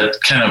that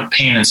kind of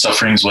pain and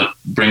suffering is what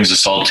brings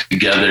us all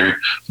together,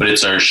 but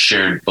it's our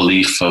shared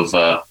belief of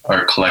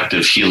our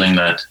collective healing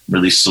that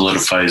really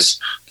solidifies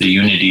the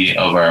unity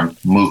of our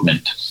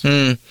movement.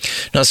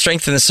 Now,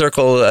 Strength in the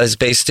Circle is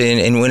based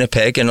in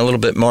Winnipeg, and a little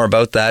bit more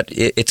about that.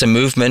 It's a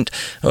movement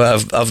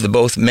of the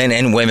both men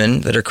and women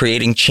that are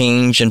creating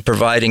change and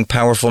providing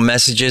powerful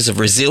messages of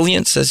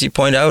resilience, as you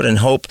point out, and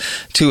hope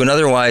to an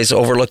otherwise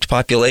overlooked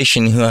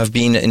population who have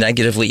been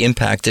negatively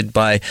impacted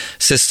by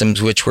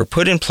systems which were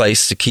put in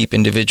place to keep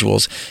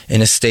individuals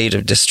in a state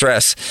of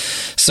distress.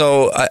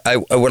 So I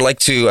would like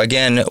to,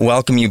 again,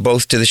 welcome you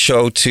both to the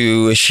show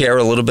to share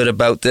a little bit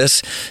about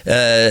this.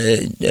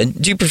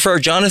 Do you prefer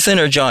Jonathan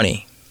or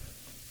Johnny?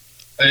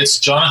 It's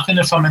Jonathan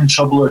if I'm in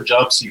trouble or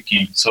job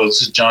seeking, so it's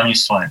just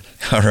Johnny's fine.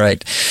 All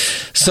right.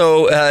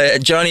 So,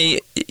 Johnny,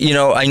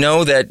 I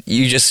know that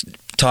you just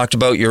talked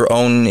about your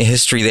own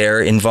history there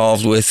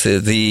involved with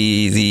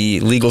the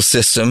legal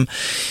system,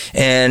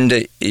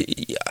 and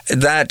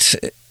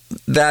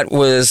that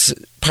was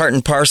part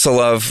and parcel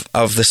of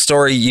the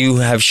story you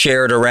have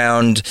shared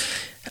around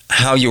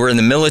how you were in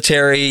the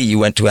military. You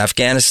went to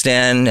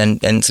Afghanistan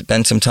and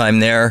spent some time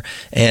there,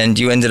 and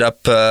you ended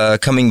up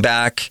coming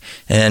back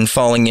and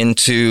falling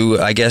into,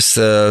 I guess,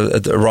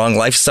 the wrong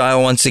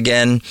lifestyle once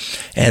again,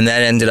 and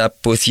that ended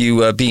up with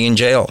you being in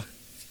jail.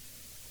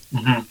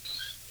 Mm-hmm.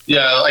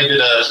 Yeah, I did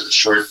a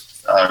short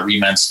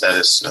remand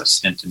status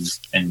stint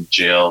in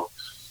jail.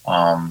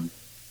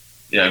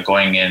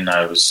 Going in,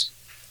 I was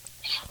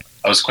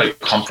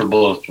quite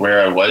comfortable with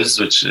where I was,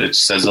 which it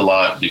says a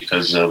lot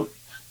because of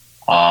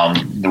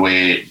the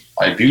way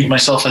I viewed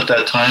myself at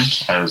that time.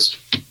 I was,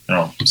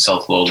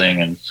 self-loathing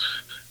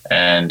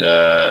and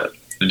I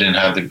didn't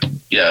have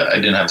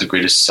the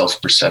greatest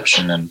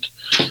self-perception, and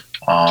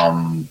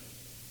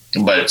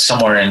but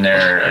somewhere in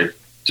there, I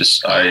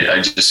just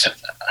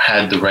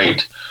had the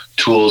right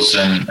tools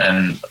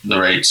and the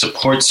right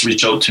supports to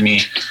reach out to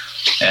me,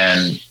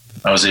 and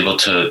I was able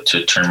to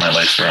turn my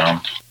life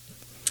around.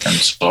 And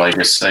so I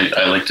guess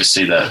I like to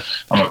say that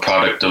I'm a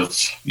product of,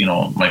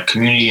 my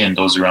community and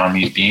those around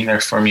me being there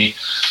for me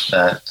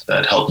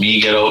that helped me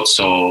get out.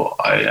 So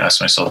I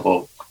asked myself,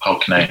 well, how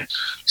can I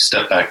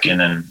step back in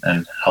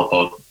and help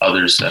out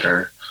others that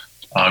are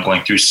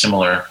going through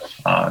similar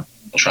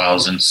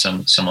trials and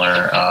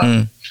similar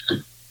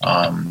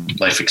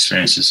life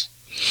experiences.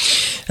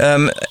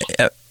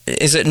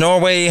 Is it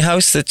Norway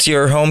House that's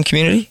your home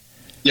community?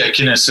 Yeah,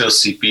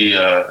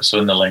 Kinesipi. So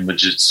in the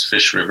language, it's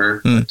Fish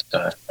River,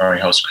 Norrie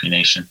House Cree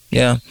Nation.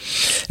 Yeah.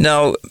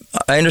 Now,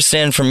 I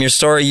understand from your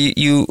story,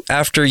 you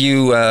after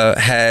you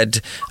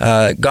had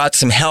got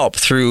some help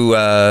through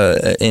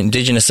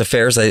Indigenous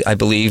Affairs, I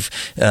believe,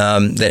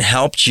 that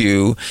helped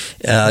you.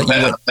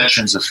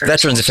 Veterans Affairs.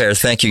 Veterans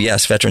Affairs. Thank you.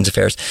 Yes, Veterans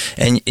Affairs.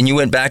 And you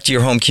went back to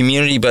your home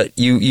community, but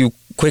you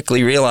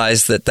quickly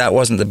realized that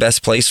wasn't the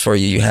best place for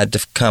you. You had to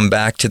come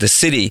back to the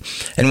city.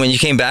 And when you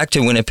came back to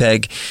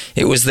Winnipeg,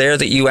 it was there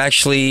that you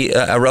actually,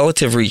 a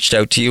relative reached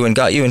out to you and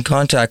got you in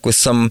contact with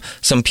some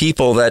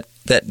people that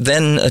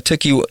then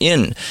took you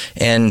in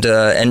and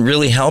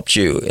really helped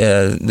you.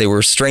 They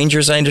were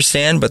strangers, I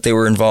understand, but they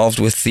were involved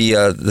with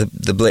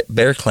the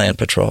Bear Clan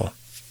patrol.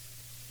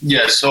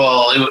 Yeah,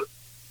 so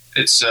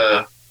it's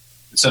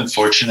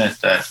unfortunate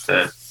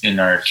that in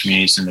our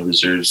communities in the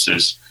reserves,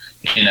 there's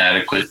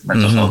inadequate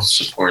mental health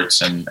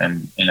supports and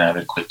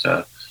inadequate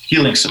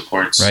healing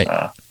supports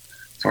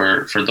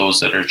for those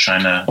that are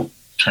trying to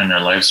turn their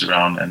lives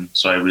around. And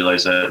so I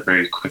realized that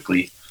very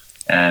quickly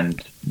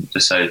and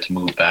decided to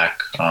move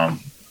back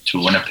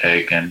to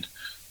Winnipeg. And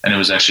it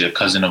was actually a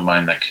cousin of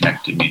mine that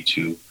connected me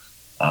to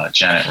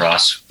Janet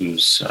Ross,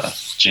 who's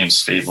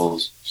James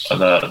Fable's,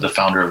 the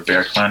founder of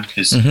Bear Clan,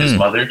 his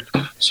mother.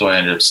 So I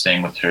ended up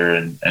staying with her,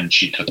 and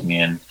she took me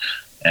in,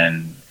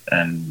 and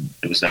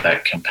it was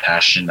that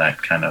compassion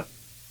that kind of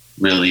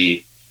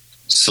really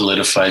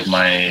solidified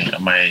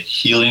my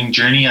healing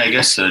journey. I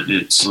guess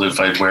it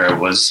solidified where I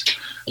was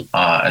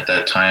at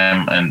that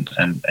time, and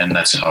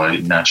that's how I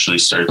naturally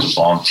started to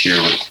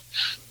volunteer with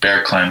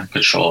Bear Clan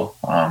Patrol,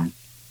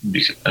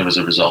 because it was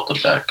a result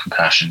of that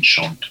compassion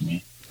shown to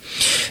me.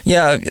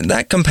 Yeah,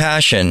 that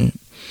compassion.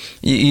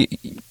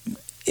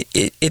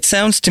 It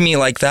sounds to me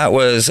like that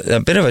was a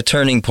bit of a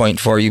turning point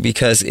for you,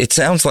 because it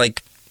sounds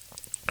like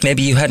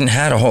maybe you hadn't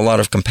had a whole lot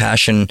of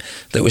compassion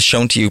that was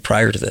shown to you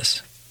prior to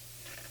this.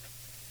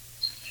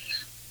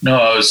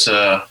 No,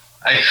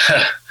 I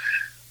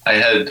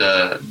had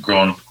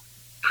grown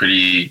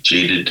pretty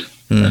jaded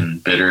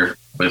and bitter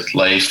with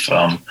life.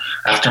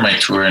 After my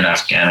tour in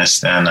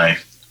Afghanistan, I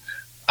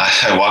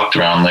walked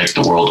around like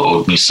the world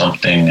owed me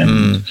something,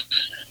 and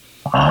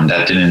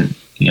that didn't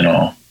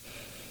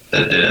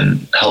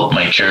help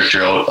my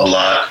character out a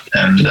lot,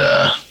 and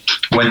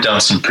went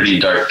down some pretty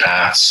dark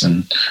paths.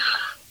 And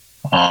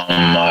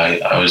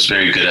I was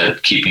very good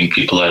at keeping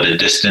people at a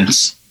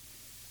distance,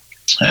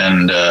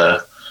 and I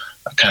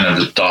kind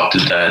of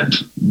adopted that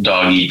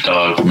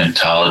dog-eat-dog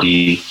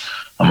mentality.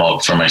 I'm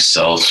out for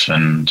myself,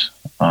 and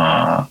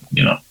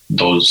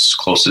those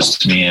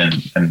closest to me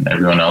and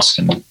everyone else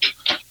can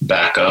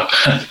back up,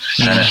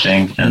 kind of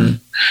thing. And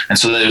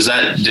so there was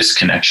that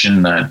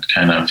disconnection that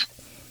kind of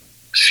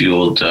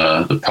fueled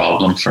the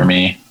problem for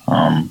me.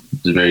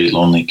 It's a very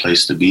lonely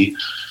place to be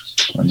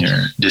when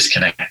you're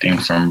disconnecting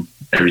from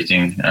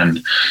everything,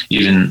 and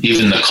even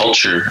the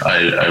culture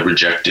I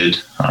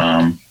rejected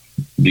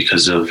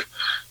because of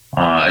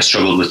I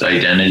struggled with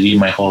identity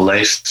my whole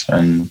life,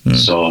 and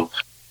so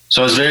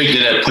I was very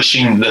good at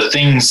pushing the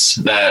things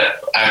that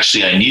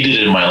actually I needed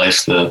in my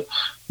life. There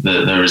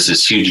was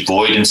this huge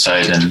void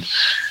inside,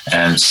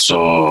 and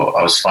so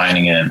I was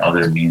finding it in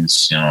other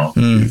means,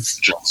 through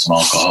drugs and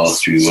alcohol,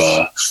 through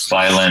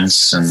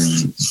violence,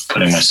 and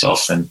putting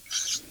myself in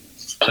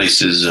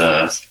places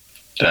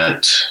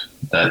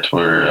that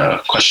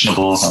were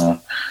questionable. I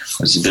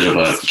was a bit of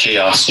a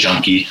chaos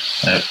junkie,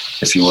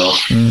 if you will.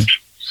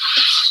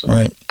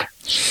 Right.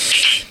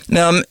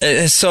 Now,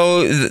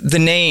 so the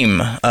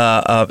name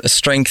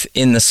 "Strength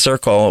in the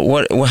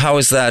Circle." How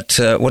is that?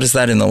 What is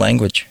that in the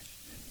language?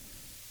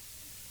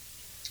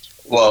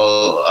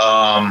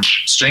 Well,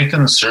 Strength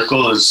in the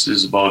Circle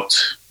is about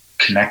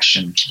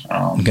connection.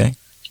 Okay.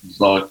 It's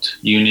about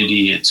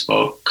unity. It's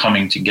about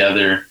coming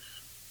together.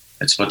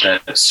 It's about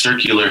that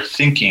circular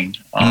thinking.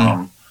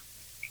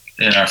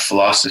 In our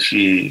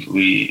philosophy,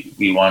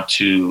 we want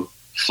to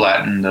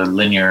flatten the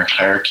linear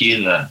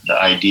hierarchy, the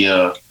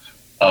idea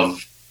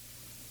of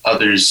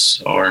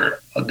others,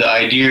 or the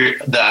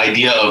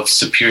idea of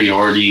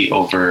superiority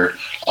over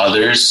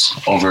others,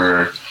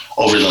 over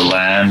the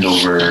land,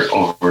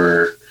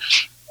 over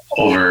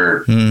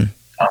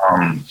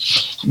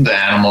the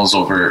animals,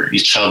 over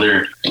each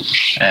other,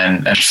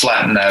 and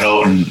flatten that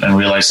out and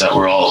realize that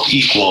we're all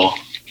equal,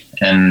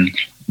 and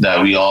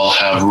that we all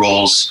have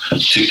roles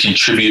to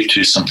contribute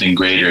to something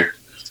greater.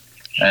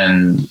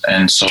 And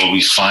so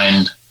we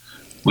find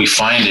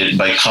it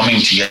by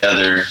coming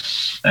together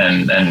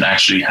and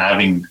actually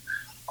having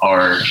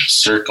our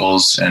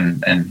circles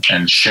and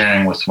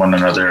sharing with one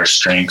another our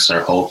strengths,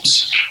 our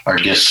hopes, our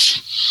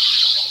gifts.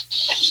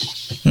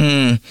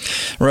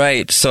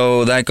 Right.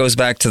 So that goes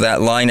back to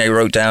that line I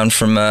wrote down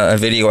from a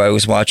video I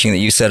was watching that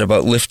you said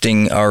about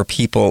lifting our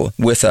people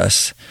with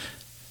us,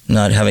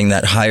 not having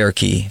that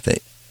hierarchy.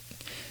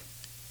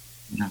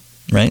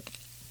 Right?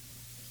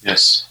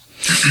 Yes.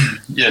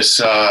 Yes.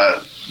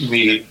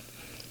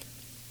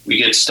 We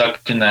get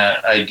stuck in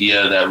that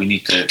idea that we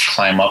need to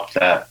climb up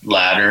that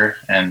ladder,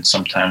 and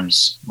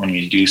sometimes when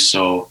we do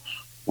so,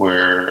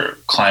 we're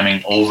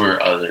climbing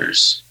over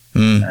others.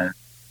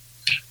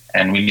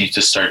 And we need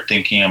to start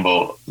thinking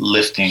about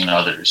lifting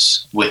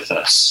others with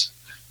us,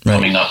 Right.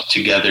 coming up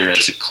together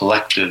as a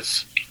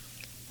collective,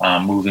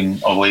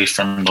 moving away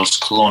from those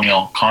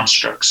colonial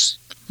constructs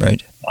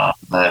Right.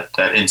 that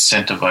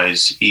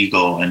incentivize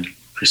ego and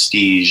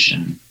prestige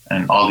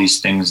and all these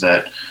things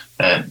that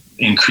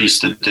increase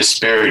the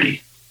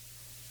disparity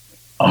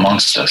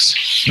amongst us.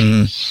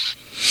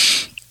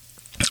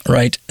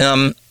 Right.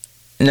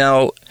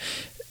 Now,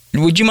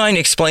 would you mind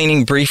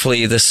explaining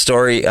briefly the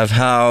story of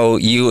how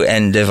you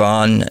and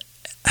Devon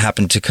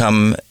happened to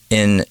come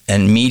in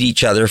and meet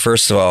each other,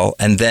 first of all,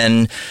 and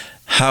then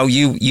how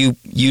you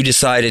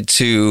decided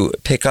to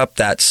pick up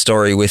that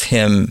story with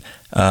him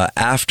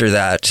after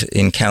that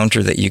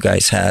encounter that you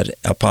guys had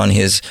upon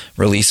his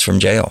release from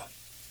jail?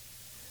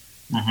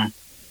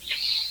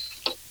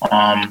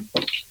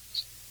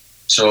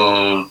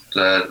 So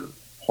that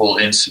whole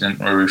incident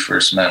where we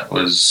first met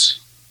was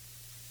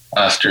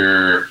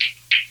after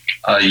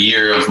a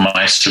year of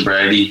my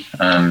sobriety,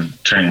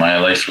 turning my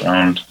life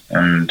around,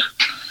 and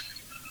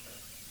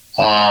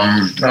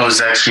I was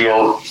actually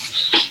out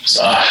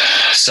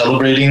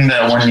celebrating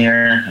that 1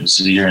 year. It was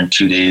a year and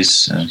 2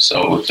 days, and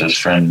so with his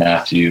friend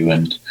Matthew,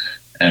 and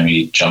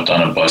we jumped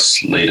on a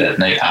bus late at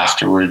night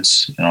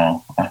afterwards.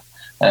 Had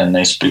a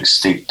nice big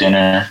steak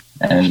dinner,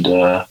 and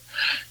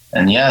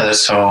yeah,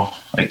 that's how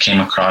I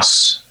came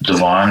across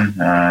Devon,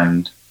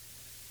 and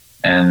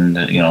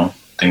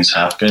things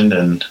happened,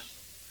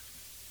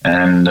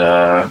 and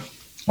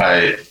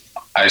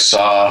I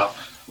saw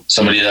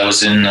somebody that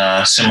was in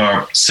a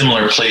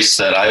similar place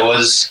that I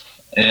was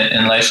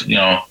in life.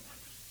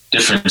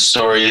 Different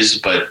stories,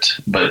 but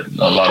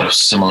a lot of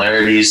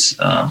similarities.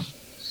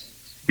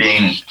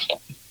 Being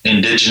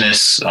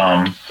Indigenous,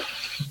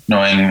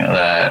 knowing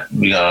that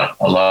we got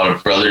a lot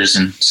of brothers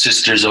and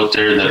sisters out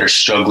there that are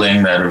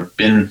struggling, that have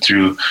been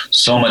through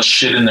so much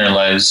shit in their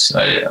lives.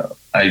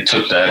 I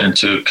took that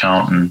into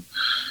account,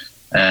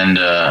 and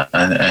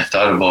I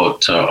thought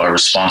about our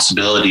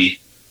responsibility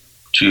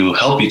to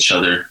help each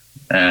other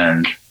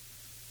and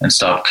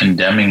stop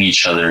condemning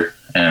each other,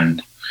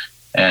 and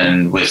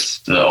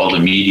with all the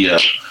media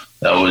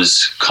that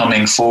was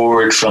coming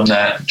forward from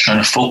that, trying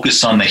to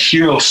focus on the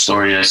hero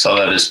story, I saw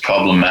that as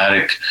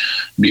problematic,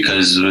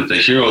 because with the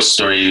hero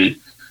story,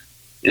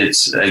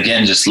 it's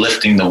again just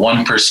lifting the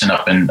one person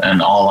up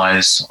and all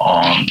eyes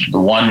on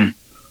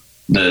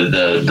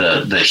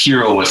the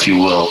hero, if you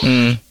will.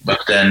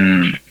 But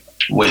then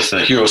with the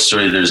hero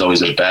story, there's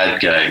always a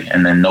bad guy,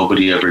 and then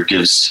nobody ever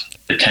gives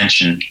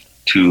attention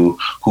to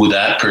who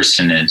that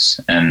person is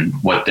and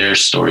what their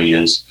story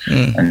is.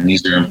 And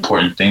these are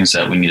important things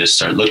that we need to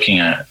start looking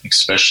at,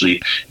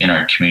 especially in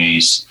our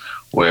communities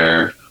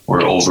where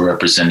we're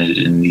overrepresented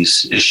in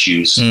these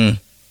issues.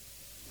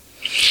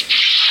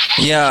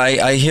 Yeah,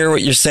 I hear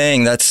what you're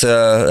saying. That's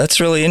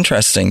really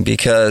interesting,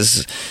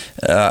 because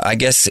I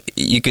guess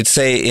you could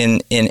say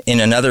in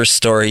another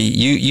story,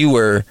 you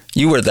were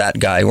that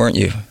guy, weren't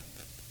you?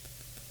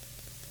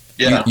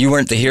 Yeah. You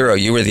weren't the hero.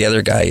 You were the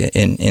other guy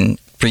in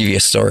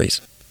previous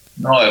stories.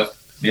 No,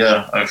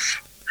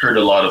 I've heard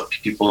a lot of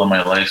people in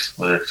my life,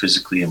 whether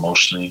physically,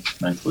 emotionally,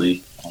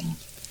 mentally.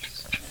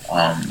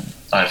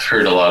 I've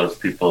heard a lot of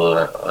people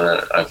that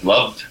I've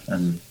loved,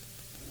 and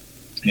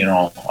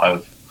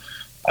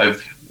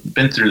I've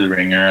been through the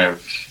ringer.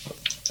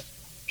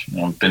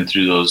 I've been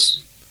through those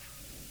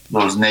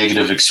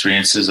negative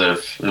experiences.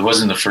 It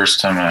wasn't the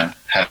first time I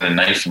had a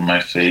knife in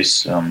my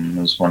face. It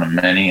was one of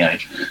many. I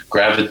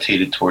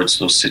gravitated towards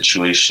those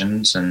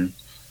situations, and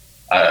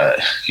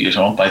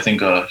I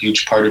think a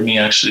huge part of me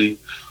actually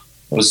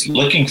was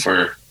looking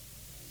for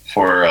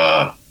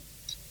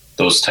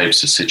those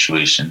types of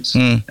situations.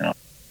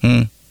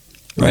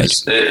 Right.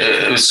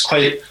 It was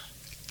quite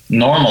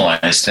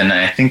normalized, and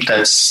I think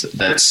that's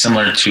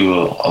similar to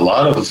a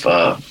lot of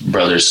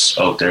brothers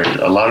out there.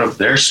 A lot of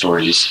their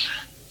stories,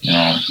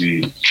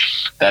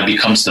 that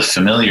becomes the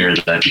familiar,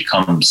 that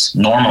becomes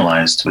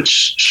normalized,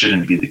 which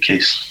shouldn't be the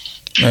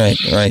case.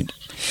 Right.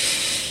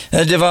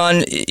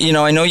 Devon,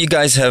 I know you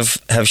guys have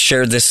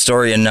shared this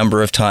story a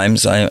number of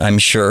times, I'm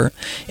sure,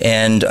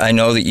 and I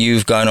know that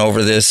you've gone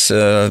over this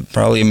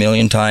probably a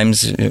million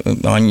times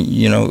on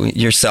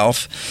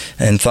yourself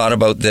and thought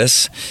about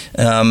this.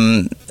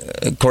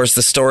 Of course,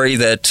 the story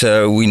that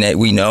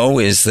we know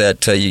is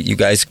that you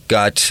guys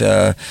got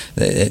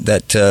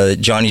that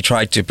Johnny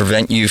tried to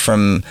prevent you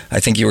from. I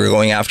think you were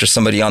going after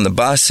somebody on the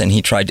bus, and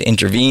he tried to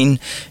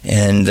intervene,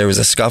 and there was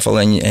a scuffle,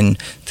 and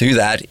through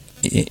that,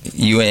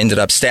 you ended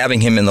up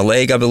stabbing him in the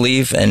leg, I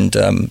believe, and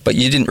but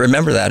you didn't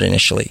remember that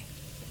initially.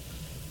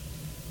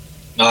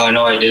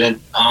 No, I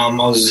didn't. I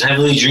was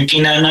heavily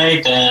drinking that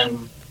night,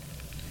 and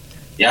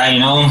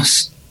that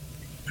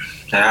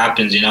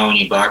happens. When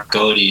you black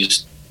out, you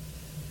just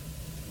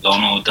don't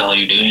know what the hell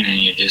you're doing, and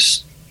you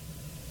just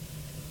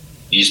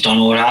don't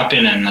know what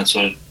happened, and that's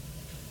what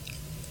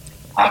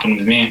happened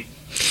with me.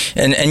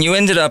 And you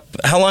ended up.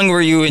 How long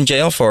were you in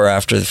jail for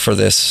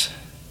this?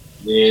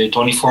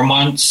 24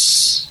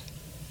 months.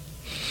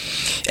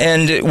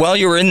 And while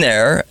you were in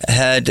there,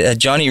 had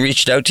Johnny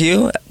reached out to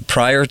you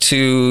prior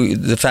to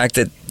the fact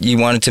that you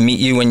wanted to meet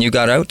you when you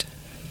got out?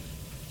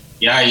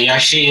 Yeah, he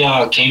actually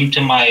came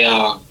to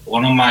my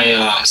one of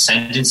my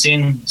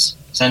sentencing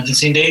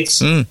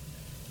dates, and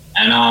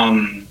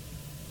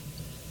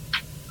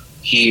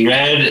he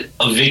read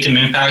a victim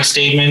impact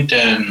statement,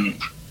 and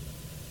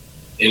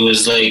it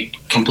was like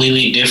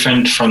completely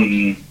different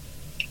from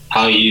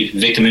how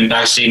victim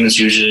impact statements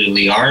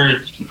usually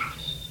are.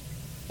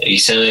 He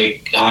said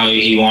like how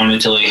he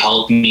wanted to like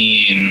help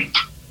me, and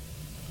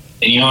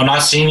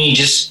not seeing me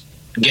just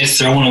get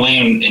thrown away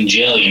in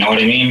jail. You know what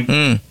I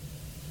mean?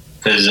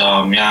 Because he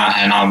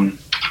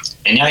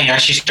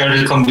actually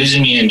started to come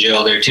visit me in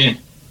jail there too.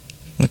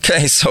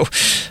 Okay, so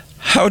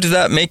how did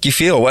that make you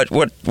feel? What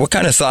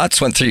kind of thoughts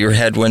went through your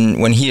head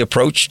when he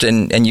approached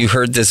and you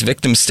heard this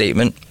victim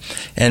statement,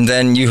 and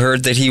then you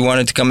heard that he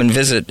wanted to come and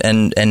visit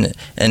and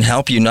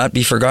help you not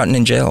be forgotten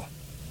in jail?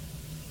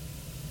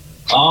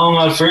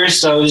 At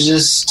first I was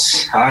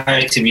just,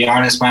 to be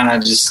honest, man, I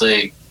just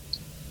like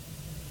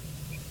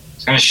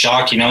kind of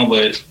shocked,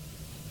 but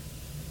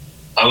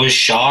I was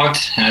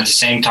shocked, and at the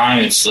same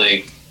time, it's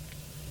like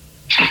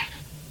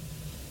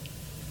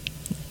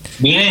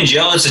being in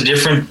jail. It's a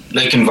different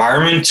like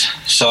environment,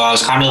 so I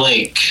was kind of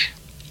like,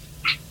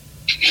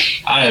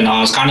 I don't know,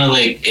 I was kind of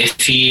like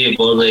iffy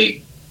about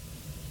like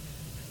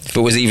if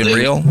it was even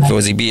real, if it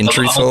was he being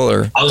truthful,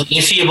 or I was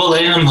iffy about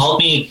letting him help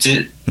me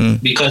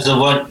because of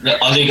what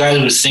the other guys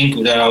would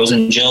think that I was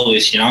in jail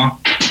with,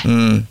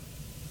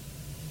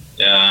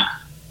 Yeah.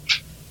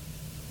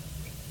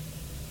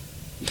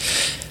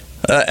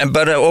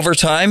 But over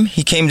time,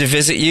 he came to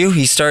visit you.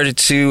 He started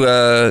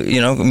to,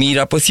 meet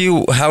up with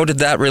you. How did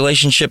that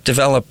relationship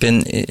develop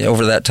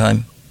over that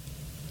time?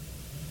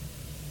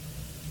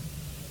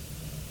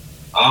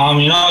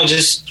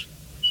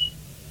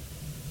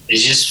 It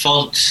just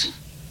felt.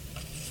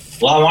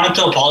 Well, I wanted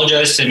to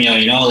apologize to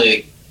him,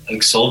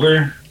 like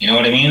sober. You know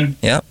what I mean?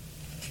 Yeah.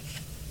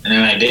 And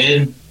then I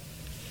did.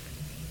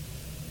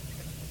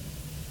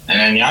 And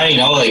then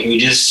we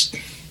just.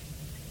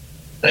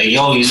 Like,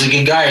 yo, he's a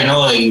good guy,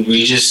 like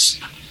we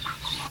just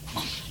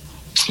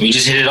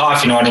hit it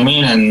off, you know what I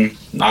mean? And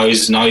now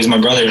he's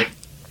my brother.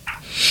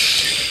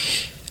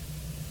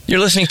 You're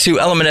listening to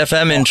Element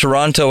FM in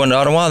Toronto and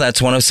Ottawa. That's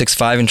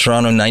 106.5 in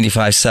Toronto,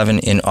 95.7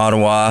 in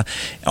Ottawa.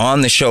 On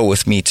the show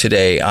with me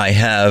today, I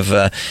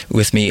have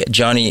with me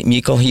Johnny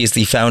Meikle. He is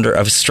the founder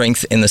of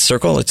Strength in the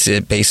Circle. It's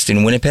based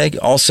in Winnipeg.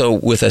 Also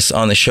with us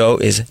on the show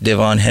is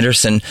Devon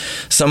Henderson,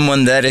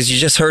 someone that, as you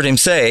just heard him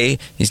say,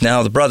 he's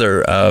now the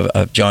brother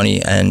of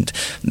Johnny, and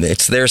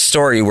it's their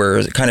story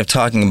we're kind of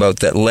talking about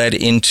that led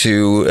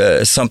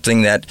into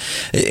something that,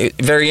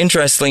 very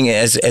interesting,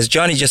 as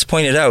Johnny just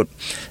pointed out,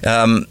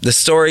 the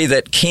story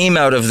that came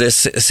out of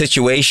this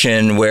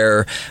situation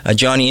where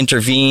Johnny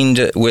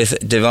intervened with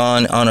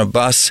Devon on a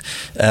bus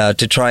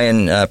to try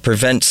and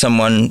prevent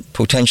someone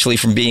potentially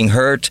from being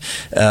hurt.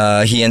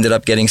 He ended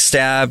up getting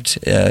stabbed.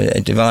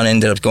 Devon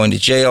ended up going to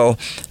jail.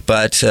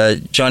 But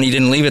Johnny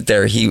didn't leave it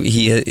there.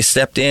 He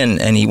stepped in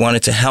and he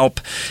wanted to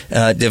help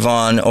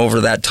Devon over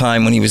that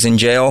time when he was in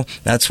jail.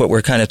 That's what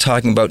we're kind of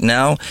talking about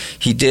now.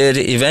 He did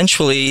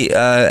eventually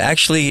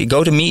actually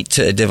go to meet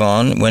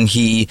Devon when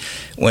he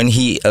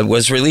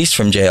was released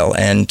from jail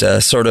and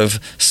sort of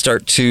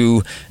start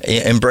to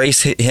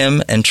embrace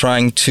him and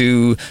trying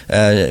to,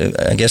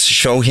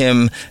 show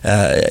him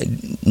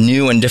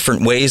new and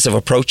different ways of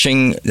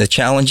approaching the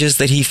challenges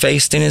that he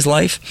faced in his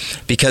life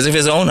because of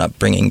his own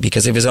upbringing,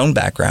 because of his own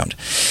background.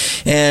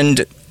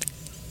 And,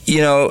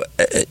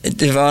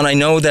 Devon, I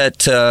know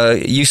that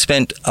you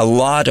spent a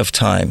lot of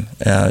time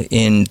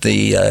in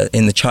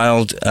the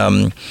child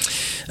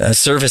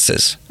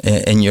services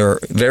in your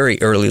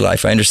very early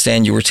life. I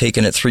understand you were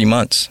taken at 3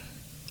 months.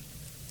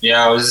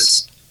 Yeah, I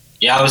was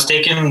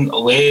taken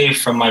away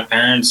from my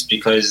parents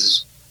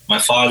because my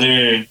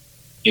father,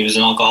 he was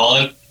an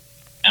alcoholic,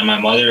 and my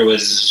mother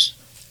was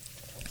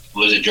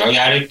a drug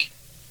addict.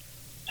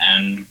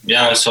 And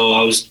so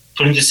I was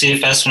put into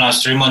CFS when I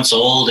was 3 months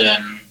old,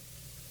 and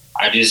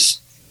I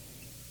just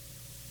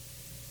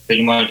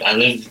pretty much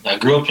I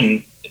grew up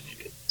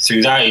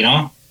through that,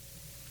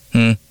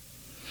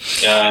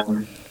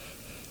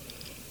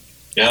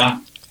 Yeah.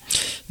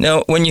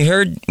 Now, when you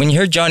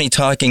heard Johnny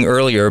talking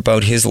earlier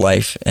about his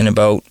life and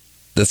about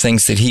the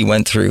things that he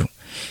went through,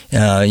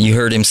 you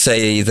heard him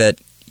say that,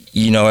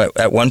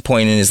 at one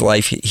point in his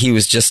life, it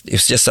was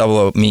just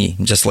all about me,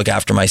 just look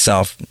after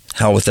myself,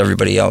 hell with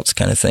everybody else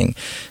kind of thing.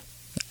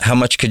 How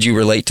much could you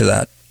relate to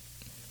that?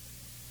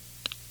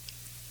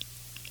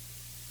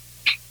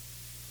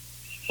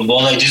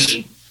 Well, I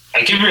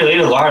can relate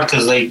a lot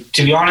because,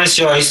 to be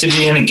honest, I used to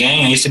be in a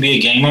gang. I used to be a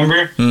gang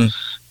member, and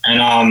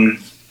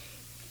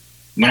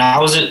when I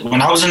was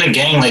in a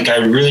gang, I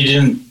really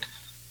didn't.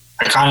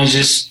 I kind of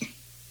just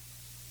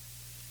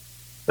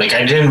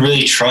I didn't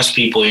really trust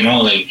people,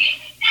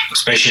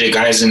 especially the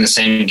guys in the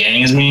same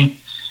gang as me.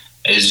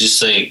 It's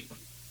just I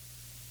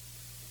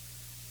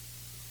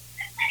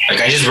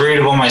just worried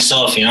about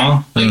myself,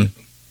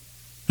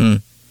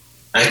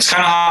 That's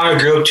kind of how I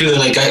grew up too.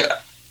 Like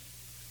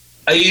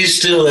I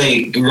used to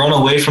like run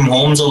away from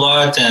homes a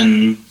lot,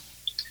 and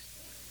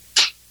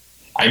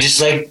I used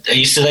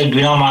to like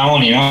being on my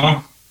own, you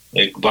know,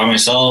 like by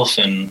myself,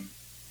 and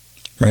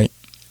right.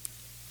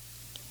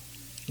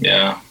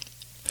 Yeah.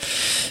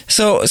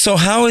 So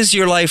how is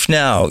your life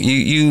now?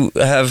 You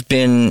have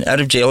been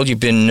out of jail. You've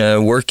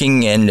been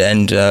working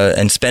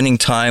and spending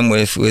time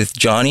with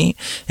Johnny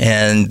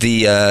and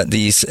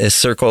the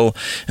circle,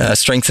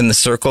 Strengthen the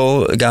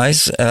Circle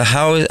guys.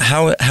 How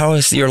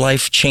has your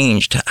life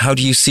changed? How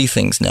do you see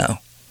things now?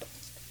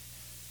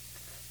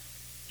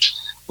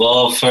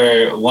 Well,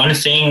 for one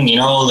thing, you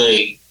know,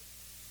 like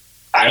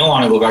I don't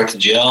want to go back to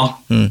jail.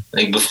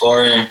 Like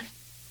before,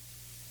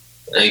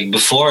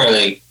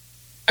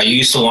 I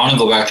used to want to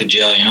go back to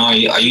jail, you know.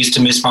 I used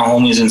to miss my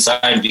homies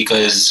inside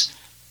because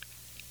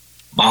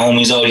my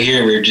homies out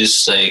here were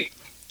just like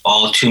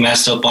all too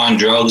messed up on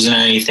drugs and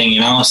everything, you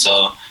know.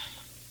 So,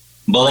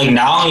 but like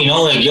now, you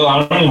know, like, yo,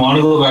 I don't even want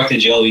to go back to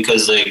jail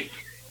because like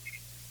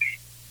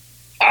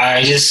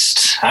I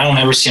don't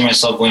ever see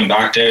myself going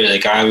back there.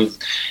 Like I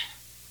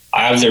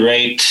have the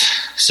right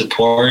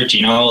support,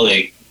 you know.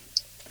 Like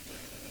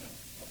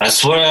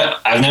that's what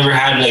I've never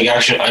had. Like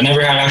I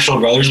never had actual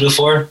brothers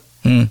before.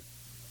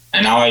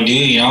 And now I do,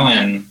 you know,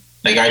 and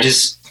like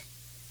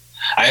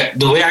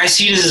the way I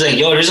see this is like,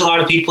 yo, there's a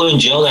lot of people in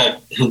jail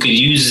who could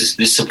use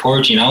this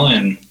support, you know,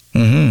 and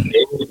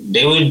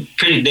they would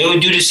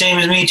do the same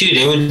as me too.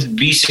 They would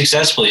be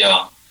successful,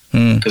 yo,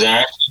 because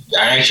I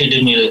actually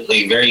did meet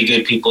like very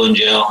good people in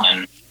jail,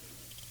 and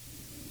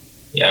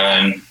yeah,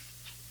 and.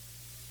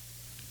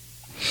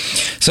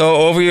 So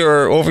over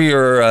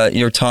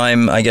your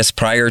time, I guess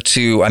prior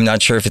to, I'm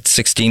not sure if it's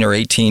 16 or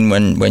 18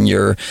 when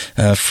you're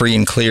free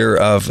and clear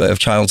of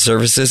child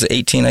services.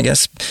 18, I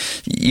guess.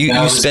 You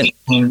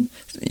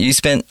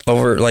spent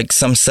over like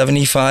some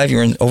 75.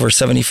 You're in over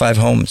 75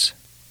 homes.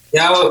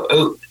 Yeah,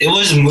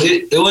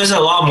 it was a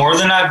lot more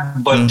than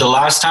that. But the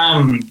last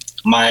time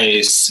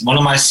one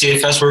of my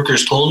CFS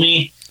workers told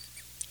me,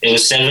 it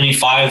was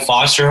 75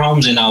 foster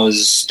homes, and I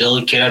was still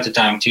a kid at the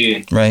time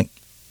too. Right.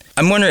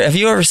 I'm wondering, have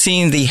you ever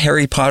seen the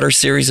Harry Potter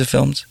series of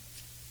films?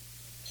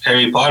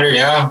 Harry Potter,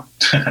 yeah.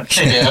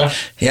 Yeah.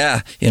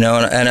 Yeah, you know,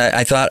 and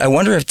I thought, I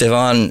wonder if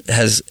Devon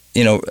has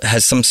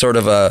some sort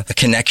of a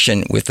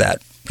connection with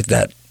that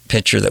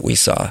picture that we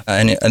saw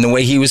and the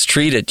way he was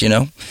treated, you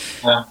know,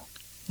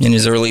 in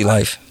his early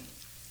life.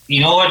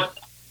 You know what?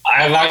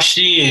 I've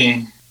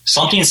actually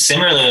something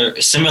similar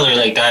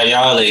like that,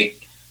 yeah.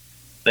 Like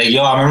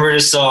yo, I remember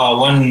this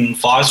one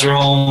foster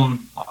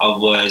home. I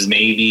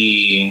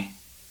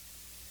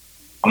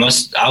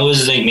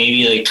was like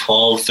maybe like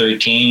 12,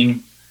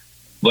 13.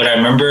 But I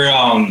remember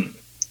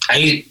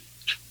I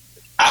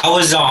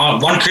was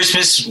on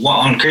Christmas,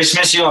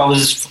 yo, I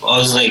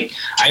was like,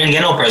 I didn't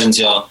get no presents,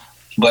 yo.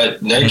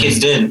 But their kids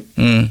did.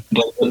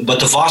 But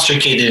the foster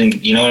kid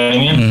didn't, you know what I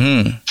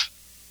mean?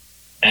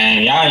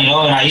 And yeah, you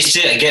know, and I used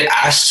to get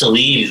asked to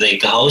leave,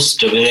 like the host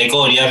to be like,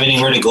 oh, do you have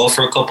anywhere to go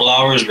for a couple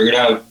hours? We're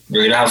gonna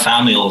have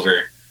family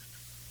over.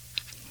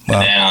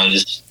 Wow. And I was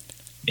just,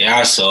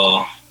 yeah,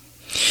 so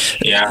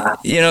yeah.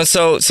 You know,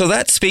 so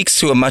that speaks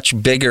to a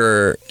much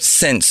bigger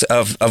sense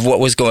of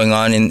what was going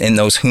on in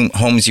those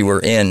homes you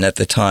were in at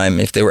the time.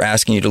 If they were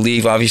asking you to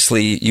leave,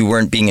 obviously you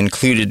weren't being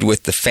included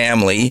with the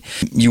family.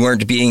 You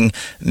weren't being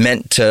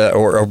meant to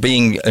or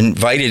being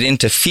invited in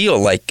to feel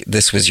like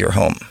this was your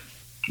home.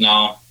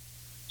 No.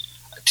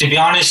 To be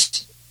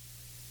honest,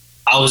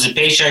 I was a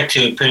paycheck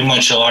to pretty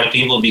much a lot of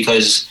people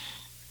because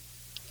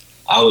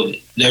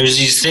there's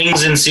these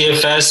things in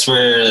CFS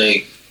where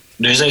like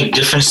there's like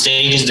different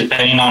stages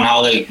depending on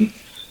how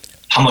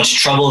much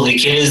trouble the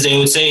kid is, they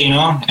would say, you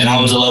know. And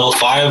I was a level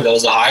 5, that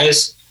was the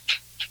highest.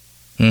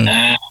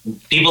 And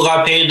people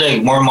got paid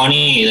like more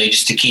money like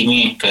just to keep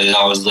me because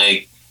I was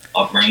like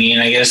upbringing,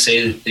 I guess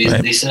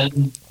they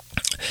said.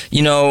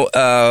 You know,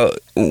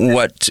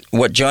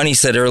 what Johnny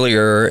said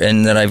earlier,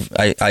 and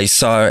that I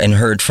saw and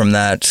heard from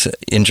that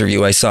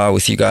interview I saw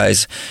with you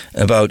guys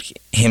about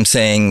him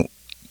saying,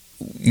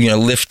 you know,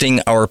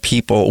 lifting our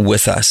people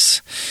with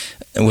us.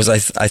 It was I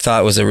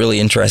thought was a really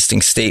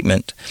interesting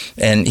statement,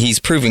 and he's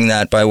proving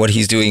that by what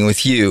he's doing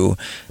with you.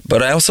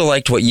 But I also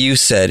liked what you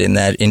said in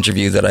that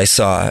interview that I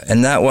saw,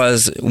 and that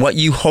was what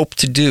you hope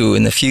to do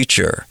in the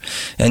future,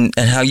 and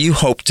how you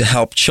hope to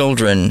help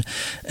children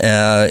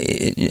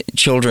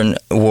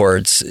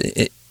wards.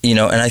 You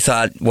know, and I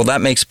thought, well,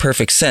 that makes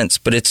perfect sense.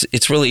 But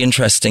it's really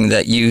interesting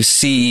that you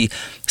see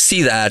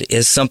that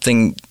as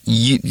something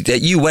that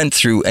you went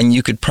through, and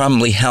you could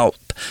probably help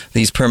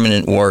these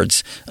permanent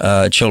wards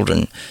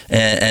children.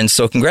 And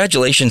so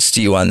congratulations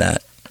to you on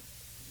that.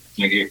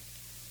 Thank you.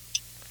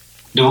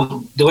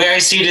 The way I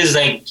see it is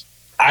like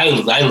I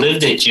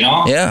lived it, you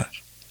know? Yeah.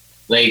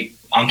 Like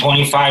I'm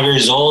 25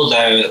 years old.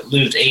 I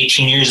lived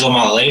 18 years of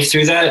my life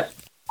through that.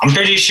 I'm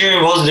pretty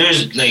sure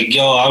there's like,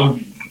 yo,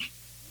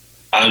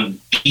 I'd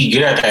be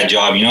good at that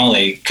job, you know,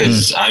 like,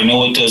 because I know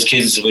what those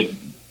kids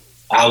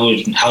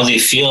how they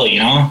feel, you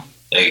know,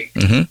 like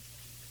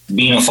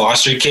being a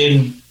foster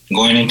kid,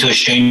 going into a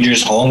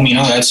stranger's home,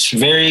 that's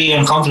very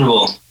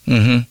uncomfortable.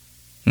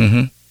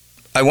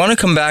 I want to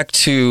come back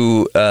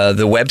to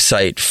the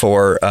website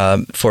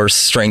for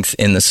Strength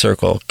in the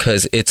Circle,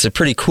 because it's a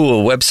pretty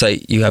cool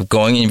website you have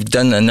going. You've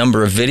done a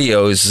number of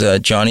videos,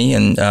 Johnny,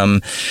 and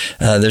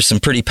there's some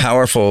pretty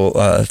powerful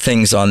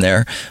things on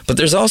there. But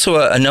there's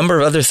also a number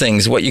of other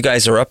things, what you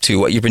guys are up to,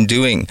 what you've been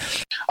doing.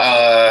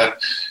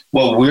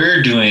 What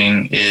we're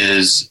doing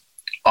is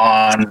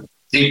on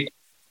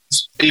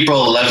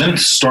April 11th,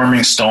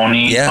 Storming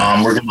Stony.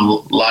 Yeah. We're going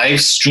to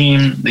live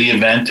stream the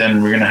event,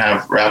 and we're going to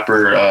have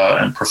rapper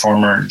and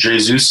performer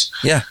Jesus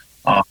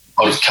out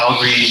of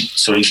Calgary.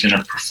 So he's going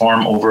to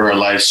perform over our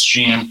live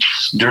stream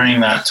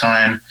during that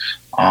time.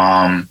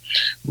 And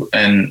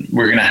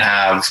we're going to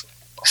have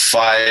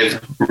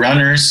 5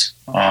 runners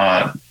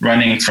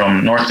running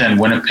from North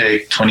End,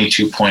 Winnipeg,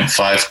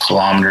 22.5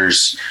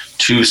 kilometers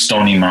to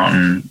Stony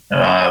Mountain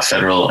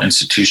Federal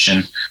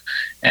Institution.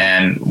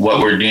 And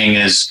what we're doing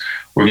is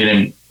we're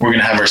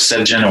gonna have our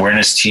SEDGEN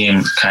awareness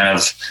team kind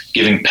of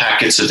giving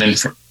packets of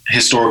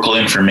historical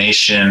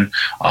information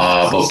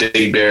about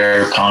Big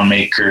Bear,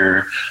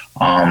 Poundmaker,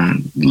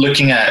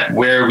 looking at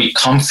where we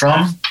come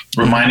from,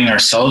 reminding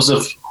ourselves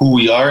of who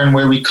we are and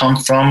where we come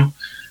from,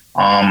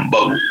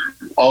 but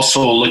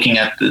also looking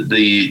at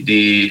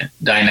the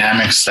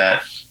dynamics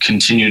that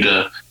continue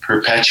to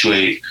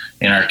perpetuate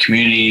in our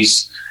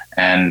communities,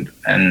 and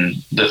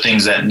the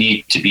things that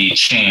need to be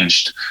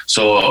changed.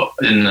 So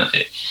in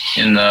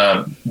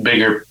the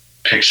bigger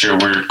picture,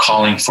 we're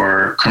calling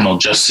for criminal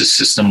justice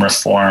system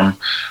reform.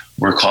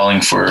 We're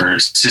calling for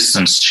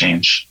systems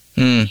change.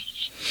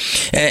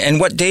 And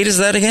what date is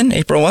that again?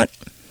 April what?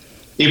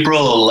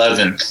 April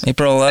 11th.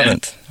 April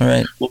 11th. All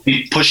right. We'll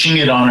be pushing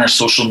it on our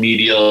social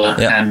media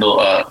handle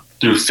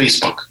through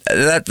Facebook.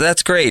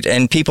 That's great.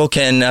 And people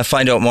can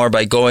find out more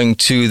by going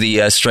to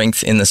the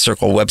Strength in the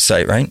Circle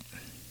website, right?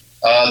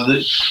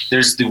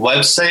 There's the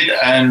website,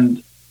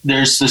 and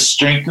there's the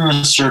Strength in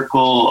the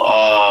Circle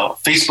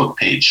Facebook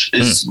page.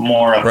 It's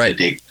more up to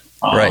date.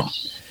 Right.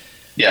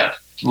 Yeah,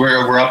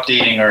 we're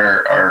updating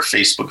our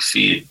Facebook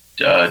feed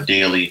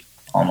daily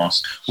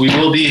almost. We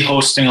will be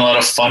hosting a lot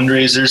of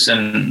fundraisers,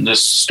 and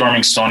this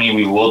Storming Stony,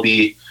 we will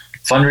be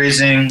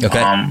fundraising.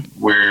 Okay.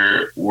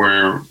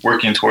 We're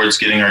working towards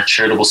getting our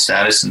charitable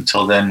status.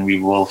 Until then, we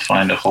will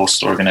find a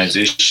host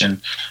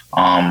organization.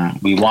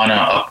 We want to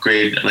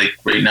upgrade. Like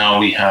right now,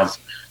 we have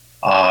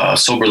a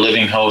sober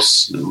living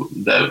house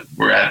that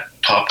we're at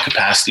top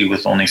capacity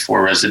with only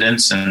 4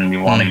 residents, and we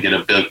want to get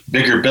a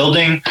bigger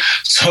building.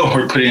 So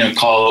we're putting a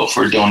call out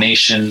for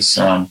donations.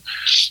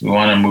 We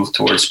want to move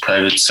towards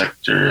private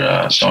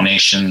sector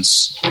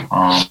donations.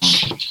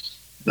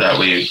 That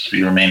way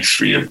we remain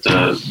free of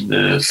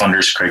the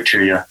funders'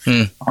 criteria.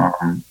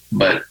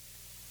 But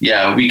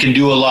yeah, we can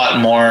do a lot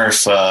more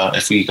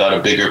if we got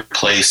a bigger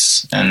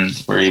place and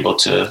we're able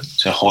to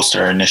host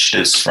our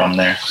initiatives from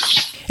there.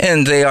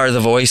 And they are the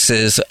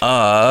voices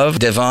of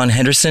Devon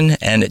Henderson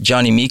and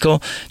Johnny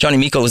Meikle. Johnny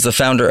Meikle is the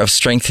founder of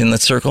Strength in the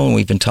Circle, and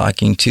we've been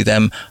talking to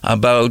them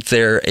about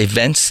their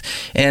events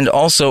and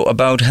also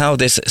about how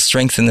this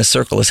Strength in the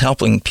Circle is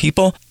helping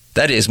people.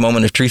 That is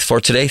Moment of Truth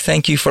for today.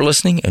 Thank you for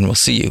listening, and we'll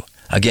see you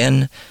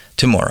again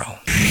tomorrow.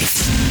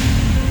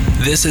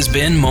 This has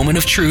been Moment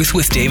of Truth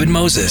with David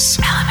Moses.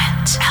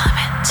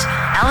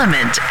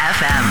 Element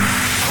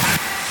FM.